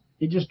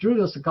just drew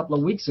this a couple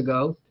of weeks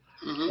ago,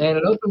 and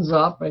it opens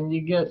up, and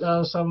you get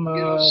some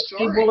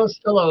Steve Willis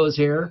illos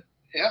here.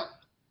 Yeah,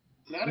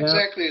 not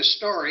exactly a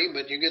story,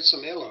 but you get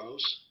some illos.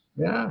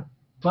 Yeah,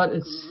 but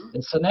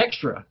it's an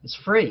extra. It's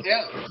free.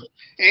 Yeah,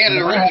 and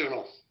an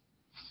original.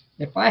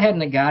 If I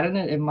hadn't have gotten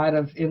it, it might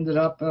have ended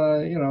up,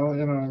 you know,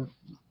 in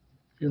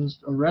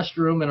a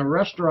restroom in a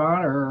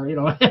restaurant, or you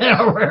know,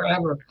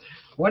 wherever.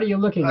 What are you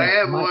looking at? I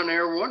have one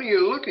here. What are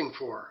you looking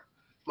for?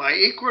 My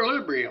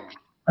equilibrium.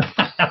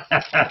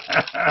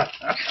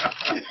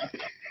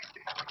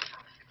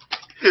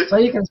 So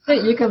you can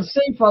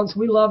see, folks,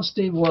 we love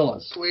Steve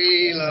Willis.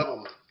 We love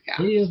him. Yeah.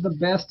 He is the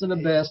best of the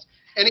best.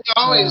 And he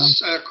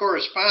always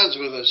corresponds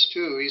with us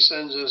too. He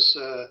sends us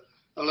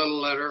a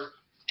little letter.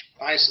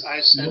 I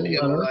send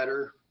him a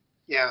letter.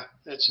 Yeah,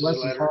 that's his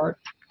letter. Heart.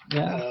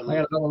 Yeah, I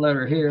got another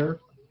letter here.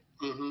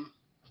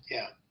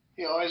 Yeah,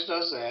 he always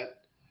does that.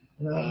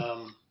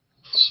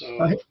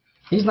 So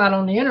he's not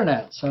on the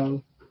internet,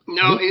 so.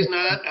 No, he's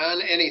not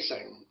on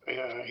anything.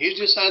 He's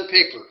just on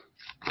paper.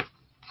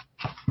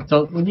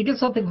 So when you get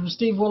something from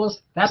Steve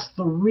Willis, that's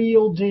the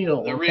real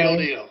deal. The real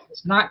deal.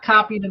 It's not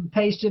copied and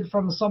pasted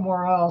from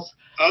somewhere else.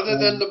 Other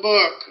than the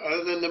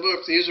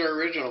book, these are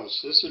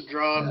originals. This is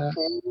drawn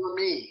for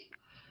me.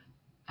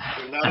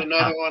 There's not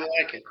another one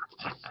like it.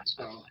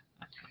 So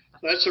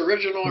that's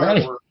original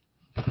artwork.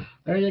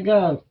 There you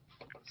go.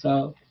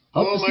 So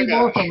hope to see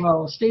more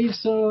from Steve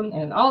soon,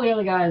 and all the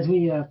other guys.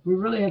 We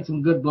really had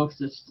some good books.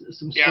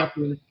 Some stuff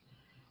with.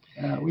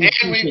 And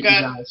we've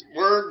got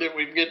word that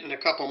we're getting a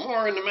couple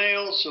more in the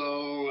mail,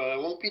 so it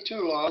won't be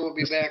too long. We'll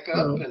be back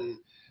up, and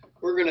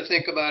we're going to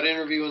think about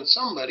interviewing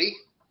somebody.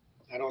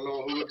 I don't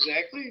know who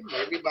exactly.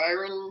 Maybe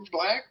Byron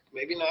Black,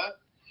 maybe not.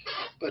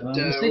 But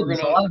we're going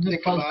to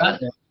think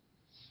about it.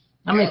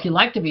 I mean, if you'd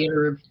like to be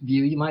interviewed,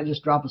 you might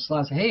just drop a slide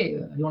and say, hey,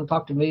 you want to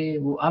talk to me?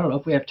 Well, I don't know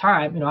if we have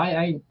time. You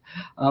know,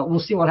 we'll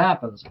see what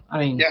happens. I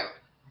mean.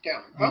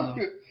 Yeah. Well,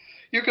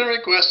 you can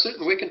request it,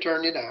 and we can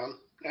turn you down.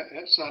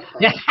 That's not a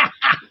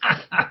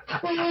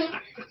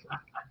problem.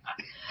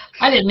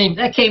 I didn't mean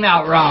that came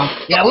out wrong.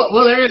 Yeah,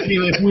 we'll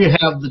interview if we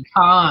have the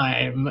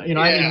time. You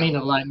know, I didn't mean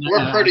it like that.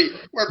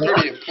 We're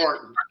pretty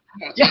important.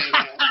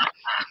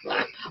 What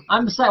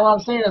I'm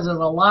saying is there's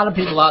a lot of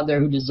people out there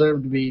who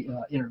deserve to be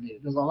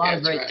interviewed. There's a lot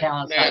of great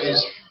talents out there.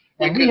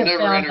 We could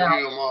never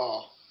interview them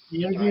all.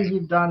 The interviews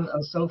we've done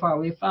so far,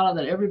 we've found out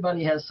that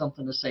everybody has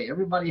something to say.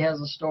 Everybody has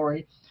a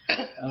story.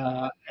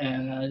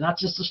 And not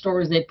just the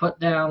stories they put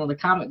down on the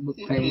comic book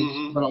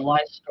page, but a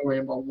life story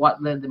about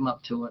what led them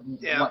up to it, and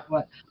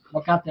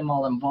what got them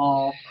all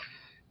involved.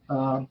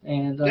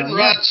 Didn't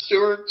Rod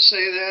Stewart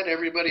say that?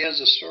 Everybody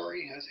has a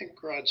story? I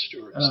think Rod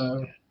Stewart said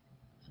that.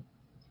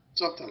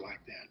 Something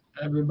like that.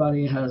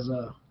 Everybody has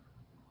a...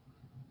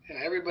 Yeah,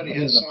 everybody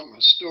has something,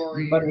 a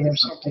story. Everybody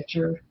has a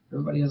picture.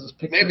 Everybody has a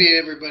picture. Maybe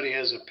everybody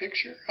has a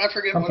picture. I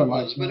forget what it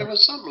was, but it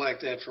was something like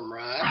that from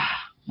Rod.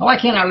 Why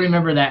can't I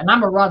remember that? And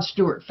I'm a Rod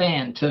Stewart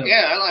fan, too.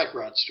 Yeah, I like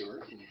Rod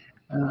Stewart.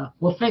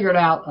 We'll figure it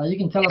out. You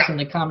can tell us in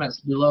the comments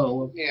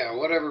below. Yeah,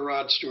 whatever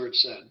Rod Stewart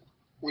said.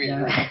 We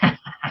agree.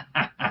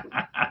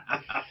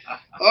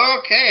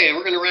 Okay,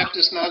 we're going to wrap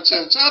this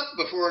nonsense up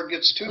before it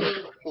gets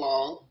too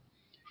long.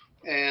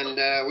 And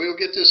we'll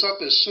get this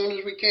up as soon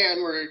as we can.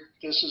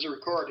 This is a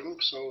recording,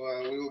 so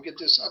we will get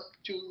this up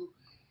to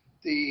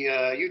the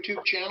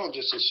YouTube channel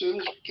just as soon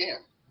as we can.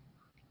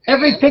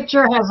 Every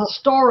picture has a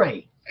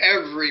story.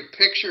 Every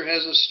picture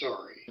has a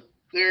story.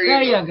 There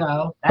you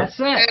go. That's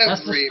it.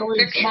 That's the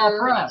story of Small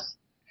Press.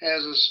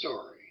 Has a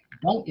story.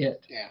 Don't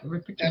it? Yeah.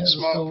 Every picture has a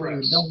story.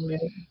 Press. Don't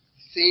it?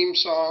 Theme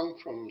song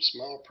from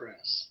Small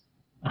Press.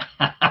 All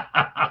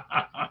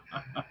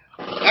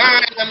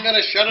right, I'm going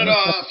to shut it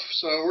off.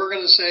 So we're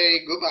going to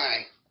say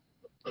goodbye.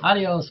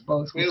 Adios,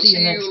 folks. We'll see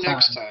you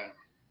next time.